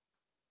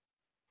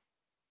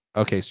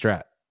 Okay,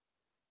 Strat.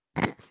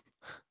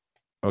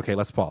 Okay,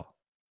 Les Paul.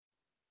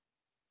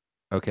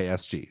 Okay,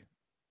 SG.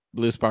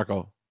 Blue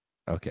Sparkle.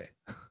 Okay.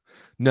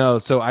 No,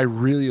 so I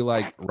really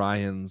like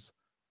Ryan's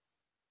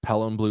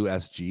Pelham Blue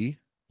SG.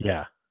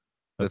 Yeah.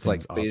 That's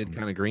like faded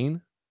kind of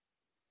green.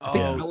 I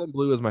think Pelham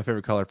Blue is my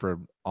favorite color for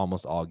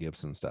almost all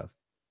Gibson stuff.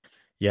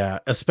 Yeah,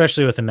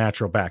 especially with a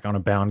natural back on a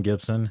bound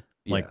Gibson.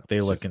 Like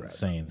they look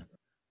insane.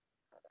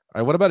 All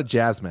right, what about a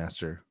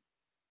Jazzmaster?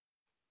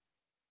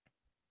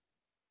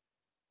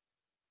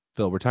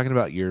 Phil, we're talking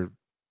about your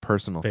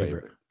personal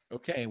favorite.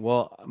 Okay,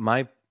 well,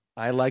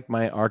 I like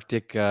my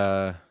Arctic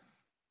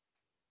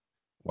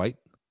White?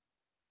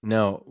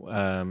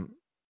 No,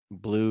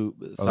 blue,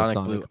 Sonic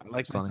Blue. I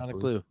like Sonic Sonic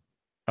Blue.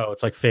 Oh,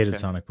 it's like faded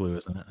Sonic Blue,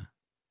 isn't it?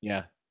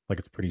 Yeah. Like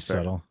it's pretty Sure.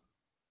 subtle.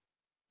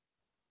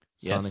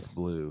 Sonic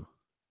Blue.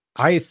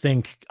 I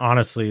think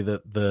honestly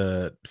that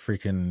the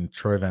freaking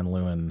Troy Van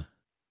Leeuwen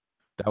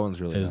that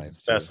one's really is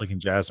nice. The best looking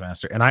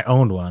Jazzmaster, and I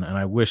owned one, and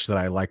I wish that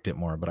I liked it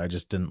more, but I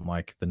just didn't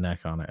like the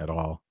neck on it at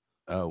all.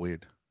 Oh,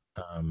 weird.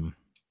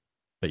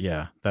 But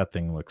yeah, that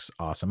thing looks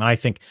awesome. And I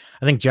think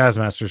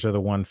Jazzmasters are the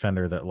one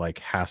Fender that like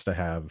has to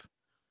have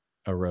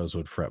a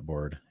rosewood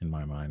fretboard in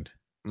my mind.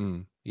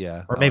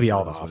 Yeah, or maybe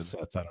all the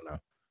offsets. I don't know.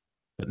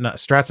 But not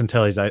Strats and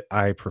Tellys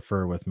I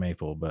prefer with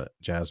maple, but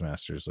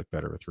Jazzmasters look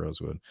better with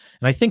rosewood.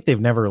 And I think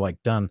they've never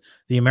like done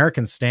the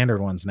American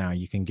standard ones. Now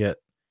you can get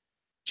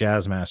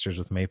Jazzmasters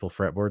with maple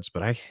fretboards,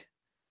 but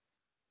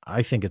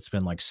I think it's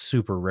been like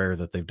super rare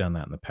that they've done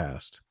that in the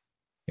past.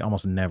 You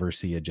almost never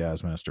see a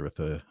Jazzmaster with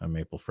a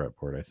maple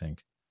fretboard, I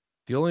think.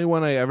 The only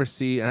one I ever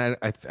see, and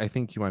I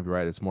think you might be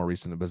right, it's more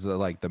recent, but it's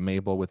like the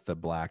maple with the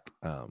black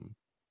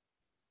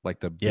like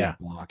the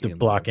big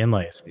block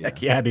inlays. Yeah.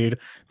 Heck yeah, dude.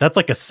 That's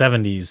like a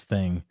 70s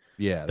thing.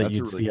 Yeah, that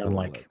you'd see on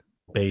like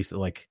bass,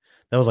 like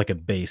that was like a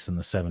bass in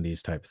the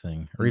 70s type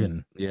thing, or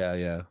even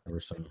there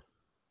were some.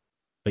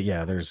 But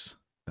yeah,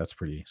 that's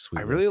pretty sweet.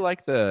 I really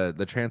like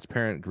the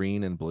transparent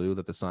green and blue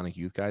that the Sonic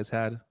Youth guys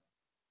had.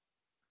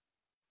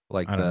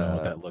 Like I don't know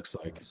what that looks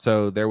like.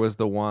 So there was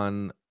the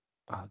one,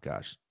 oh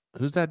gosh,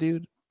 who's that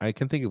dude? I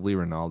can think of Lee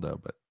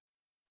Ronaldo, but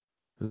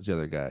who's the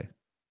other guy?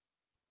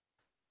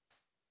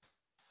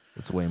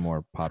 It's way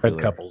more popular.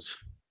 Fred Couples.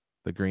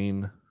 The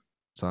green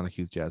Sonic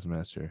Youth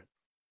Jazzmaster.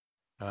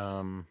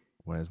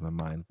 Why is my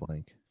mind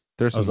blank?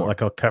 There's some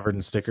like all covered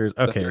in stickers.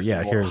 Okay,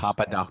 yeah, here's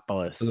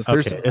Papadopoulos.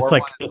 Okay,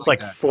 it's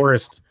like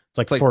forest. It's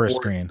like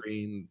forest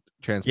green.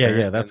 Transparent.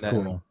 Yeah, that's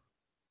cool.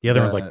 The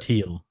other one's like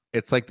teal.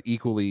 It's like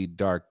equally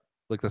dark,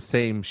 like the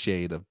same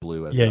shade of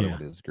blue as the other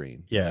one is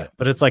green. Yeah,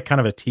 but it's like kind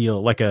of a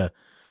teal, like a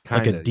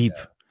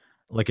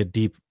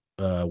deep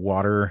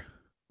water,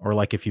 or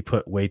like if you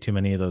put way too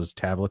many of those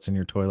tablets in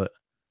your toilet.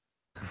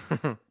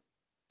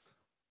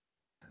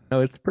 No,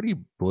 it's pretty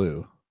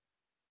blue.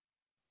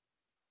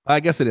 I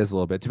guess it is a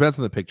little bit. Depends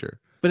on the picture.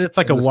 But it's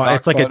like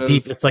it's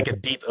like a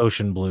deep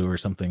ocean blue or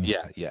something.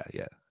 Yeah.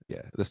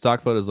 The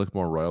stock photos look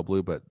more royal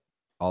blue, but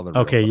all the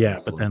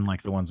but then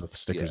like the ones with the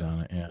stickers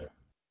on it,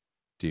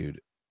 dude.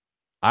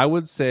 I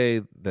would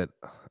say that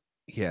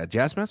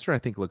Jazzmaster I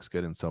think looks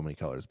good in so many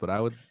colors, but I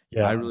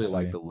really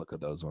like the look of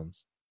those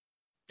ones.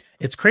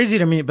 It's crazy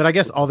to me, but I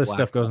guess all this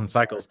stuff goes in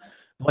cycles.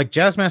 Like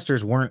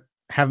Jazzmasters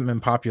haven't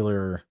been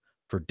popular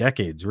for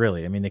decades,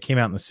 really. I mean, they came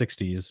out in the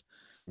 60s.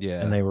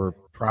 Yeah. And they were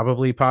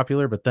probably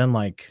popular, but then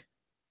like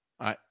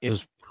it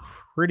was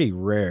pretty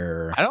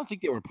rare. I don't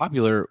think they were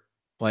popular.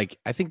 Like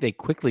I think they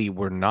quickly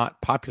were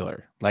not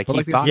popular. Like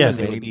he thought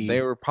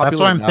they were popular. That's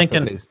why I'm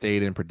thinking they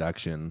stayed in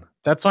production.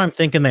 That's why I'm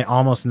thinking they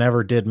almost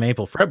never did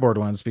maple fretboard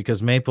ones,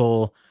 because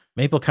maple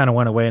kind of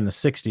went away in the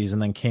 60s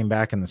and then came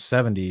back in the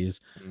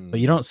 70s. But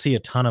you don't see a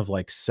ton of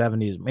like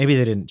 70s. Maybe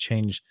they didn't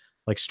change,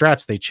 like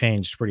Strats. They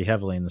changed pretty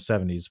heavily in the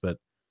 70s, but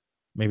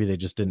maybe they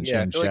just didn't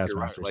change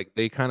Jazzmasters. Like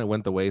they kind of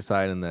went the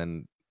wayside, and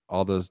then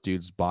all those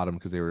dudes bought them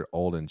because they were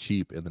old and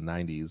cheap in the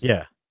 90s.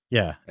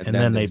 Yeah. And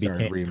then they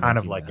became kind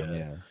of like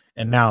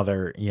and now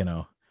they're,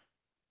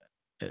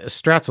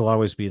 Strats will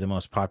always be the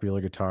most popular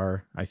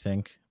guitar, I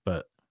think,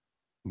 but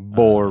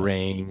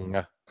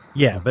boring.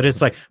 But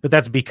it's like, but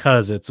that's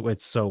because it's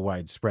so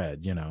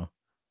widespread,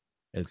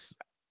 It's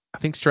I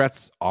think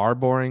Strats are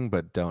boring,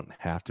 but don't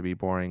have to be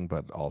boring,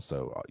 but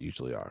also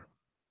usually are.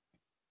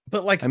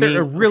 But like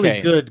they're a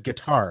really good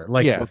guitar.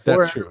 Like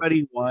before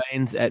everybody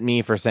whines at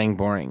me for saying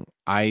boring,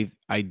 I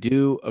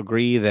do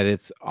agree that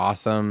it's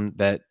awesome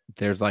that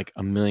there's like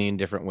a million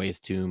different ways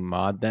to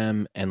mod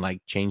them and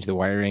like change the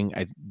wiring.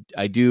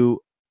 I do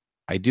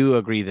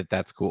agree that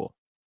that's cool.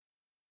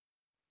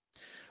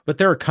 But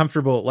they're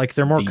comfortable, like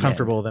they're more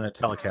comfortable than a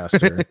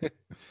Telecaster.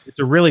 It's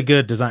a really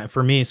good design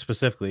for me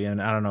specifically,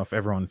 and I don't know if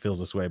everyone feels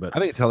this way, but I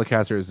think a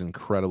Telecaster is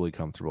incredibly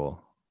comfortable.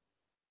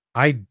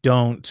 I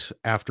don't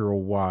after a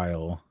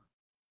while.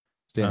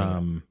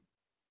 Standing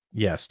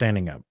up.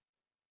 Standing up.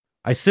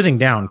 Sitting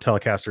down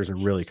Telecasters are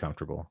really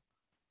comfortable,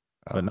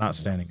 but not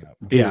standing up.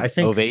 Dude, I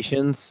think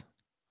ovations.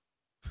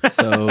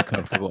 So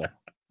comfortable.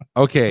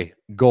 Okay,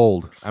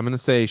 gold. I'm gonna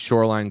say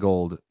Shoreline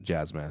Gold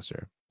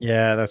Jazzmaster.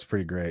 Yeah, that's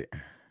pretty great.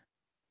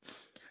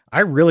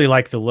 I really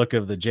like the look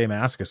of the J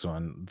Mascis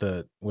one,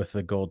 with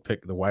the gold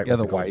pick, the white. Yeah,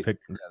 the white pick.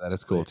 Yeah, that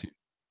is cool too.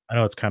 I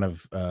know it's kind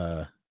of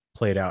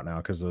played out now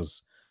because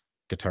those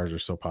guitars are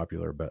so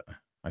popular, but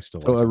I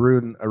still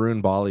like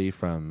Arun Bali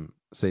from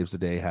Saves the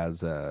Day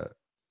has I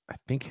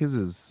think his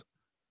is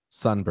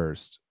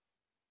Sunburst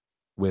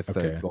with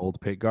the gold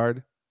pick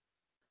guard,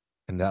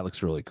 and that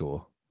looks really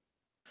cool.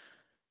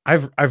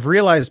 I've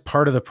realized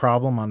part of the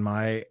problem on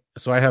I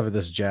have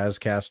this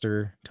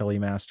Jazzcaster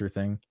Telemaster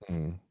thing.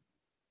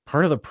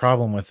 Part of the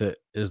problem with it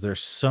is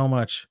there's so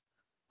much,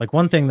 like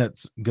one thing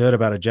that's good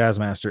about a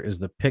Jazzmaster is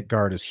the pick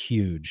guard is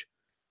huge.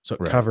 So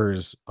it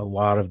covers a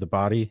lot of the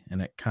body,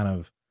 and it kind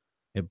of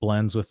it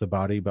blends with the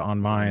body. But on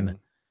mine,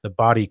 the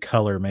body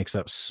color makes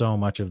up so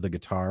much of the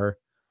guitar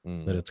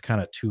that it's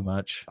kind of too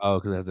much. Oh,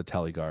 because it has the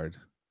tele guard.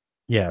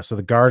 Yeah, so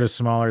the guard is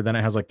smaller, then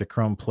it has like the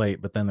chrome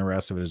plate, but then the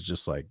rest of it is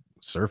just like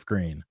surf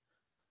green.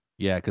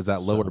 Yeah, because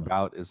that lower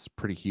bout is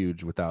pretty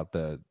huge without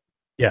the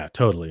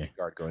totally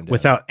guard going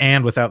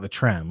down. without the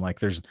trim. Like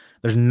there's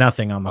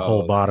nothing on the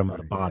whole bottom of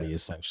the body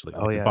essentially.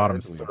 Like the bottom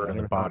third of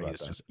the body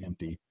is just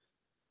empty.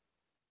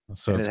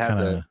 So it's kind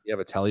of you have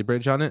a tele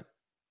bridge on it.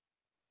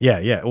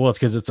 Yeah. Well, it's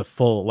because it's a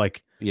full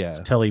it's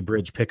tele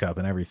bridge pickup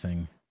and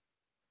everything.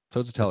 So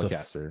it's a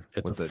Telecaster.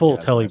 It's a full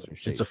tele.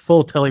 It's a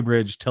full tele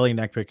bridge, tele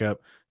neck pickup,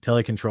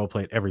 tele control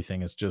plate.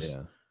 Everything is just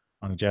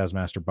on a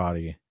Jazzmaster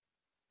body.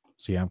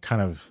 So yeah, I'm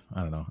kind of,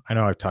 I don't know. I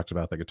know I've talked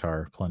about the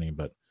guitar plenty,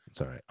 but it's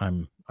all right.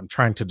 I'm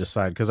trying to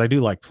decide because I do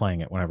like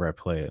playing it whenever I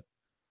play it,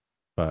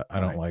 but I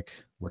don't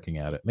like looking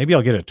at it. Maybe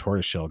I'll get a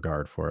tortoiseshell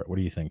guard for it. What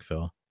do you think,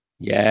 Phil?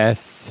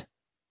 Yes.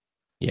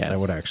 That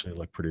would actually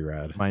look pretty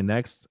rad. My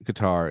next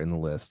guitar in the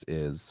list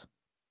is,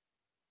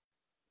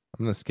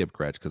 I'm going to skip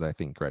Gretsch because I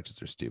think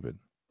Gretches are stupid.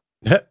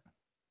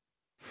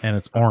 And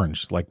it's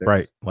orange, like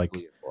bright, like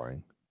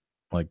boring,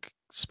 like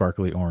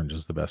sparkly orange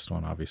is the best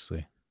one,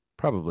 obviously.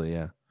 Probably,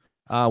 yeah.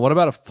 What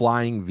about a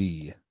Flying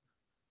V?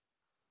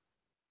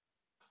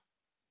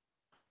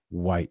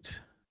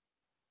 White.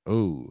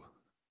 Oh,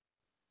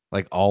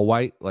 like all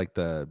white, like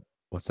the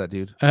what's that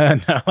dude?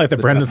 No, like the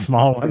Brendan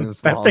Small one.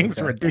 That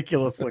thing's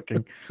ridiculous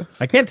looking.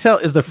 I can't tell.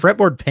 Is the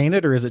fretboard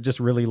painted or is it just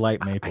really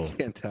light maple? I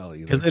can't tell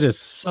either because it is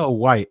so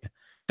white.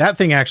 That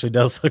thing actually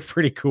does look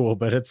pretty cool,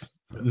 but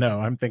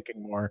I'm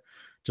thinking more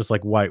just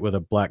like white with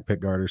a black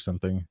pickguard or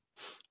something.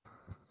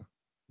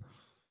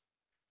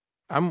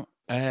 I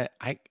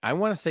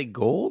want to say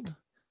gold.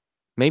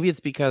 Maybe it's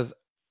because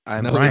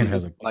Ryan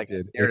has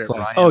it's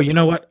like, oh, you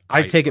know what?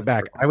 I take it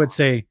back. I would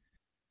say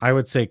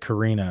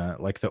Karina,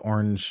 like the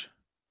orange,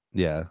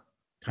 kind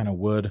of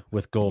wood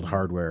with gold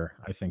hardware.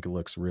 I think it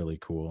looks really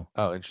cool.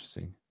 Oh,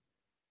 interesting.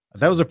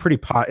 That was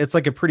it's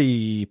like a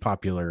pretty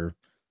popular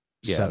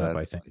setup,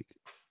 I think.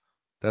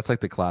 That's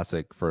like the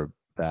classic for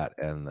that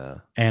and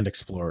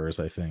Explorers,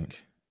 I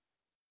think.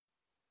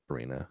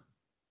 Arena.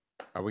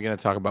 Are we going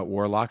to talk about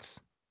Warlocks?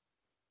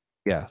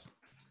 Yeah.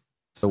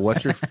 So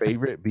what's your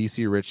favorite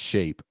BC Rich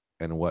shape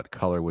and what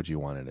color would you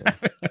want it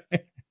in?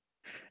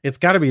 It's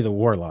got to be the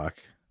Warlock.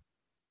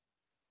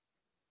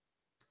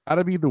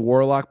 Gotta be the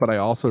Warlock, but I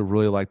also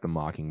really like the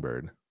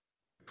Mockingbird.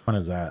 Which one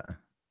is that?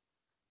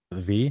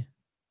 The V?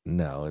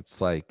 No, it's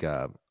like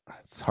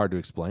it's hard to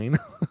explain.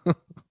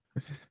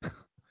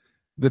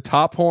 The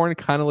top horn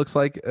kind of looks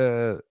like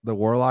the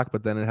Warlock,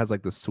 but then it has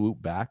like the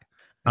swoop back.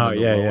 Oh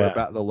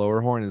yeah. The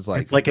lower horn is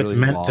like it's like really it's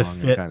meant to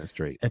fit kind of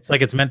straight. It's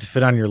like it's meant to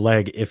fit on your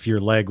leg if your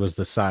leg was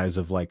the size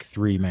of like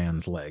 3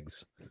 man's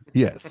legs.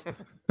 Yes.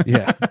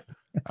 Yeah.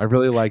 I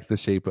really like the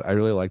shape. I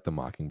really like the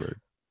Mockingbird.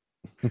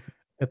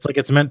 It's like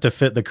it's meant to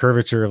fit the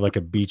curvature of like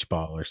a beach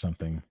ball or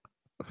something.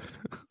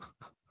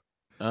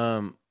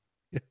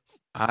 Yes.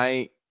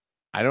 I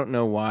don't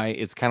know why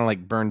it's kind of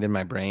like burned in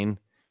my brain.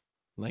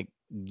 Like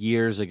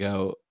years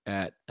ago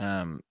at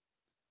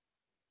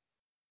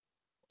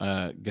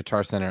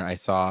Guitar Center, I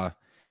saw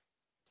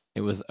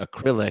it was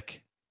acrylic,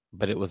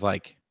 but it was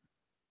like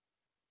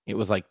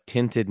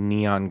tinted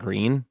neon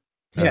green.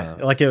 Yeah,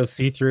 like it was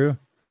see-through.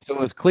 So it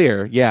was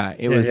clear. Yeah,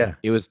 it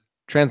was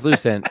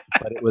translucent,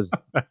 but it was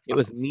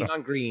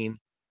neon green.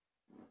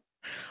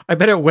 I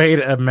bet it weighed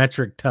a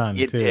metric ton.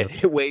 It did.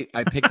 It weighed.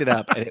 I picked it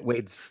up and it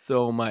weighed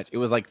so much. It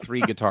was like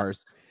 3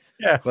 guitars.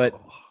 Yeah, but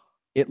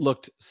it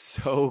looked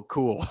so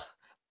cool.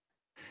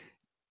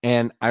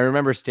 And I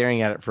remember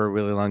staring at it for a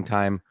really long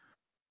time,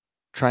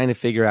 trying to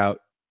figure out,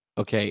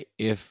 okay,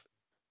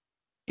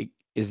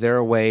 is there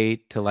a way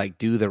to like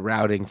do the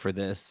routing for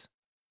this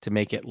to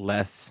make it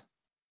less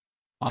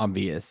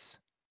obvious?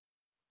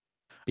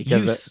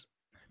 Because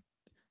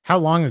how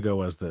long ago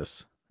was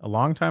this? A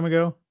long time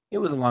ago? It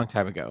was a long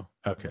time ago.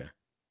 Okay.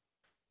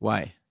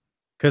 Why?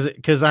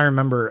 Because I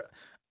remember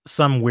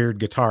some weird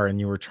guitar and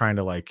you were trying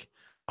to like,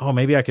 oh,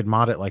 maybe I could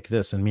mod it like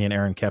this. And me and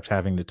Aaron kept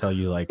having to tell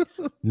you like,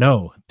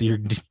 no, you're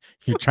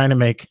trying to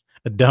make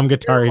a dumb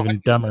guitar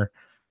even dumber.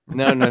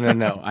 No.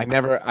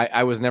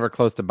 I was never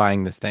close to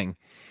buying this thing.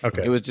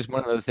 Okay. It was just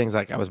one of those things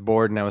like I was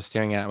bored and I was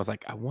staring at it. I was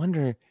like, I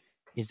wonder,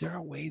 is there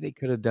a way they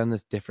could have done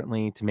this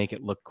differently to make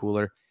it look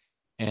cooler?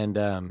 And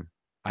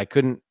I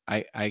couldn't.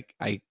 I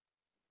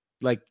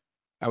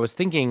was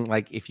thinking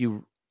like if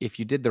you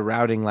did the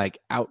routing like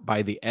out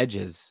by the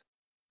edges,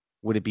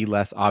 would it be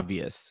less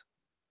obvious?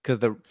 Because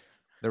the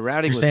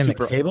routing was saying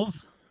super, the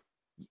cables.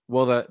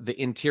 Well, the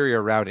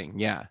interior routing,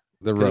 yeah,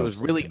 it was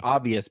really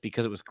obvious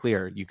because it was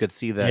clear. You could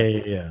see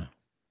the yeah.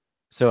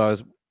 So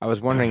I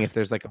was wondering if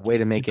there's like a way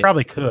to make it.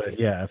 Probably could,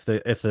 yeah. If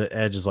the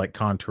edge is like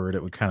contoured,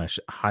 it would kind of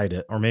hide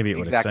it, or maybe it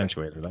would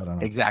accentuate it. I don't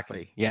know.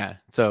 Exactly, yeah.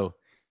 So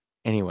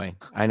anyway,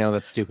 I know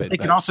that's stupid. They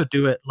can also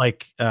do it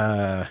like.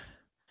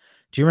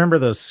 Do you remember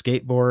those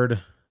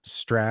skateboard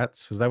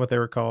Strats? Is that what they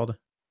were called?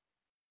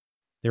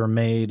 They were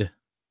made.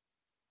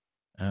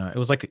 It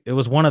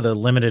was one of the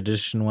limited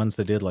edition ones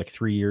they did like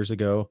 3 years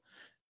ago,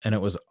 and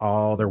it was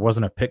all, there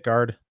wasn't a pick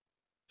guard.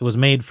 It was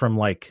made from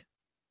like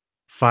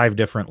 5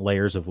 different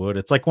layers of wood.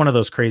 It's like one of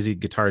those crazy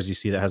guitars you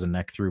see that has a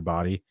neck through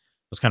body. It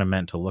was kind of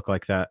meant to look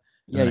like that.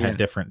 And Yeah, it had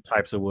different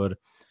types of wood.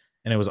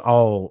 And it was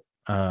all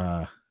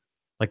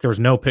like there was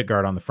no pick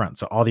guard on the front.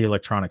 So all the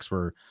electronics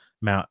were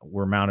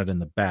mounted in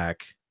the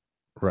back.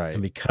 Right.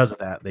 And because of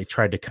that, they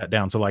tried to cut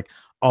down. So like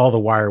all the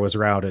wire was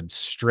routed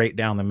straight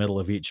down the middle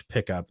of each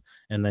pickup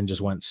and then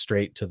just went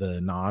straight to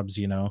the knobs,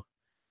 you know?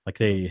 Like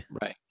they,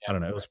 right. I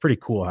don't know. It was pretty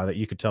cool how that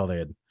you could tell they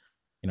had,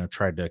 you know,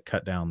 tried to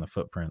cut down the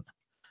footprint.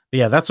 But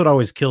yeah, that's what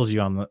always kills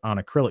you on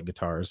acrylic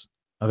guitars,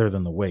 other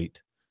than the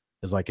weight,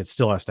 is like it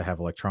still has to have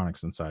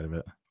electronics inside of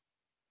it.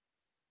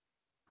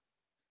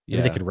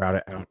 Maybe they could route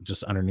it out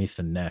just underneath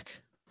the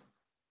neck.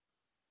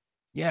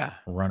 Yeah.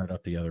 Run it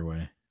up the other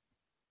way.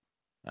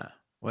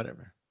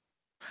 Whatever.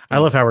 I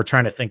love how we're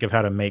trying to think of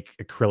how to make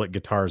acrylic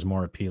guitars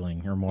more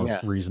appealing or more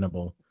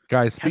reasonable.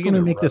 Guys, how can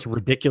we make this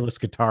ridiculous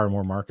guitar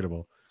more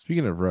marketable?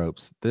 Speaking of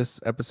ropes, this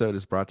episode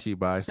is brought to you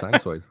by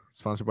Sinusoid,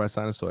 sponsored by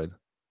Sinusoid,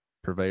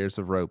 purveyors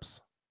of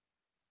ropes.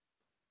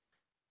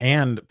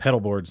 And pedal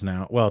boards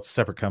now. Well, it's a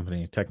separate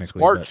company,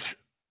 technically. Squarch.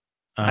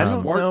 But, I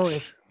don't know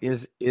if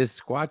is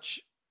Squatch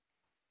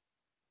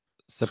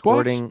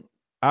supporting. Squatch,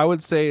 I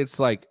would say it's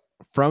like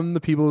from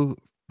the people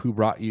who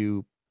brought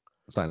you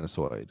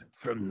Sinusoid.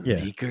 From the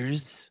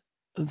makers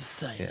of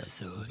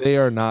Sinusoid. They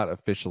are not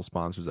official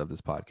sponsors of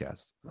this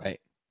podcast. Right.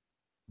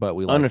 But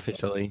we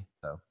unofficially.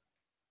 So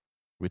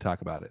we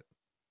talk about it.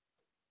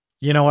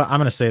 You know what? I'm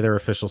going to say they're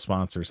official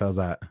sponsors. How's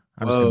that?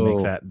 I'm just going to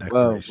make that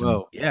declaration.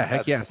 Whoa. Yeah,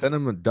 heck yeah. Send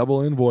them a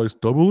double invoice.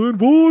 Double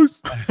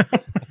invoice.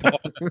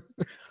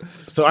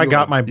 So I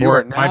got my board. You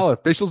are now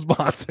official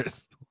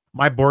sponsors.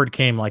 My board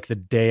came like the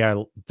day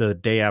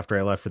after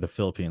I left for the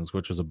Philippines,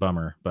 which was a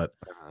bummer. But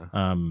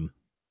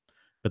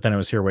then it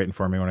was here waiting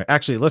for me.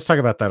 Actually, let's talk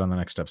about that on the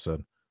next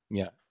episode.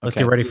 Yeah. Let's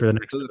get ready for the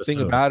next episode. The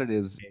thing about it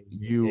is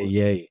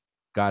you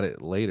got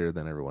it later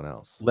than everyone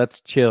else.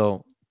 Let's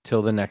chill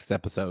till the next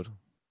episode.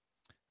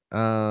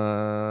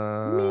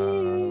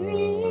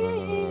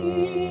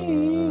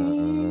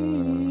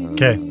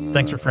 Okay.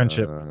 Thanks for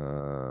friendship.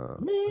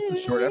 It's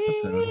a short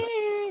episode.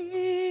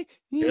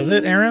 Is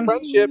it, Aaron?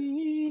 Friendship.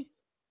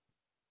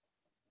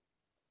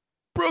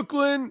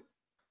 Brooklyn.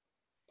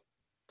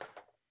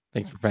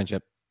 Thanks for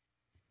friendship.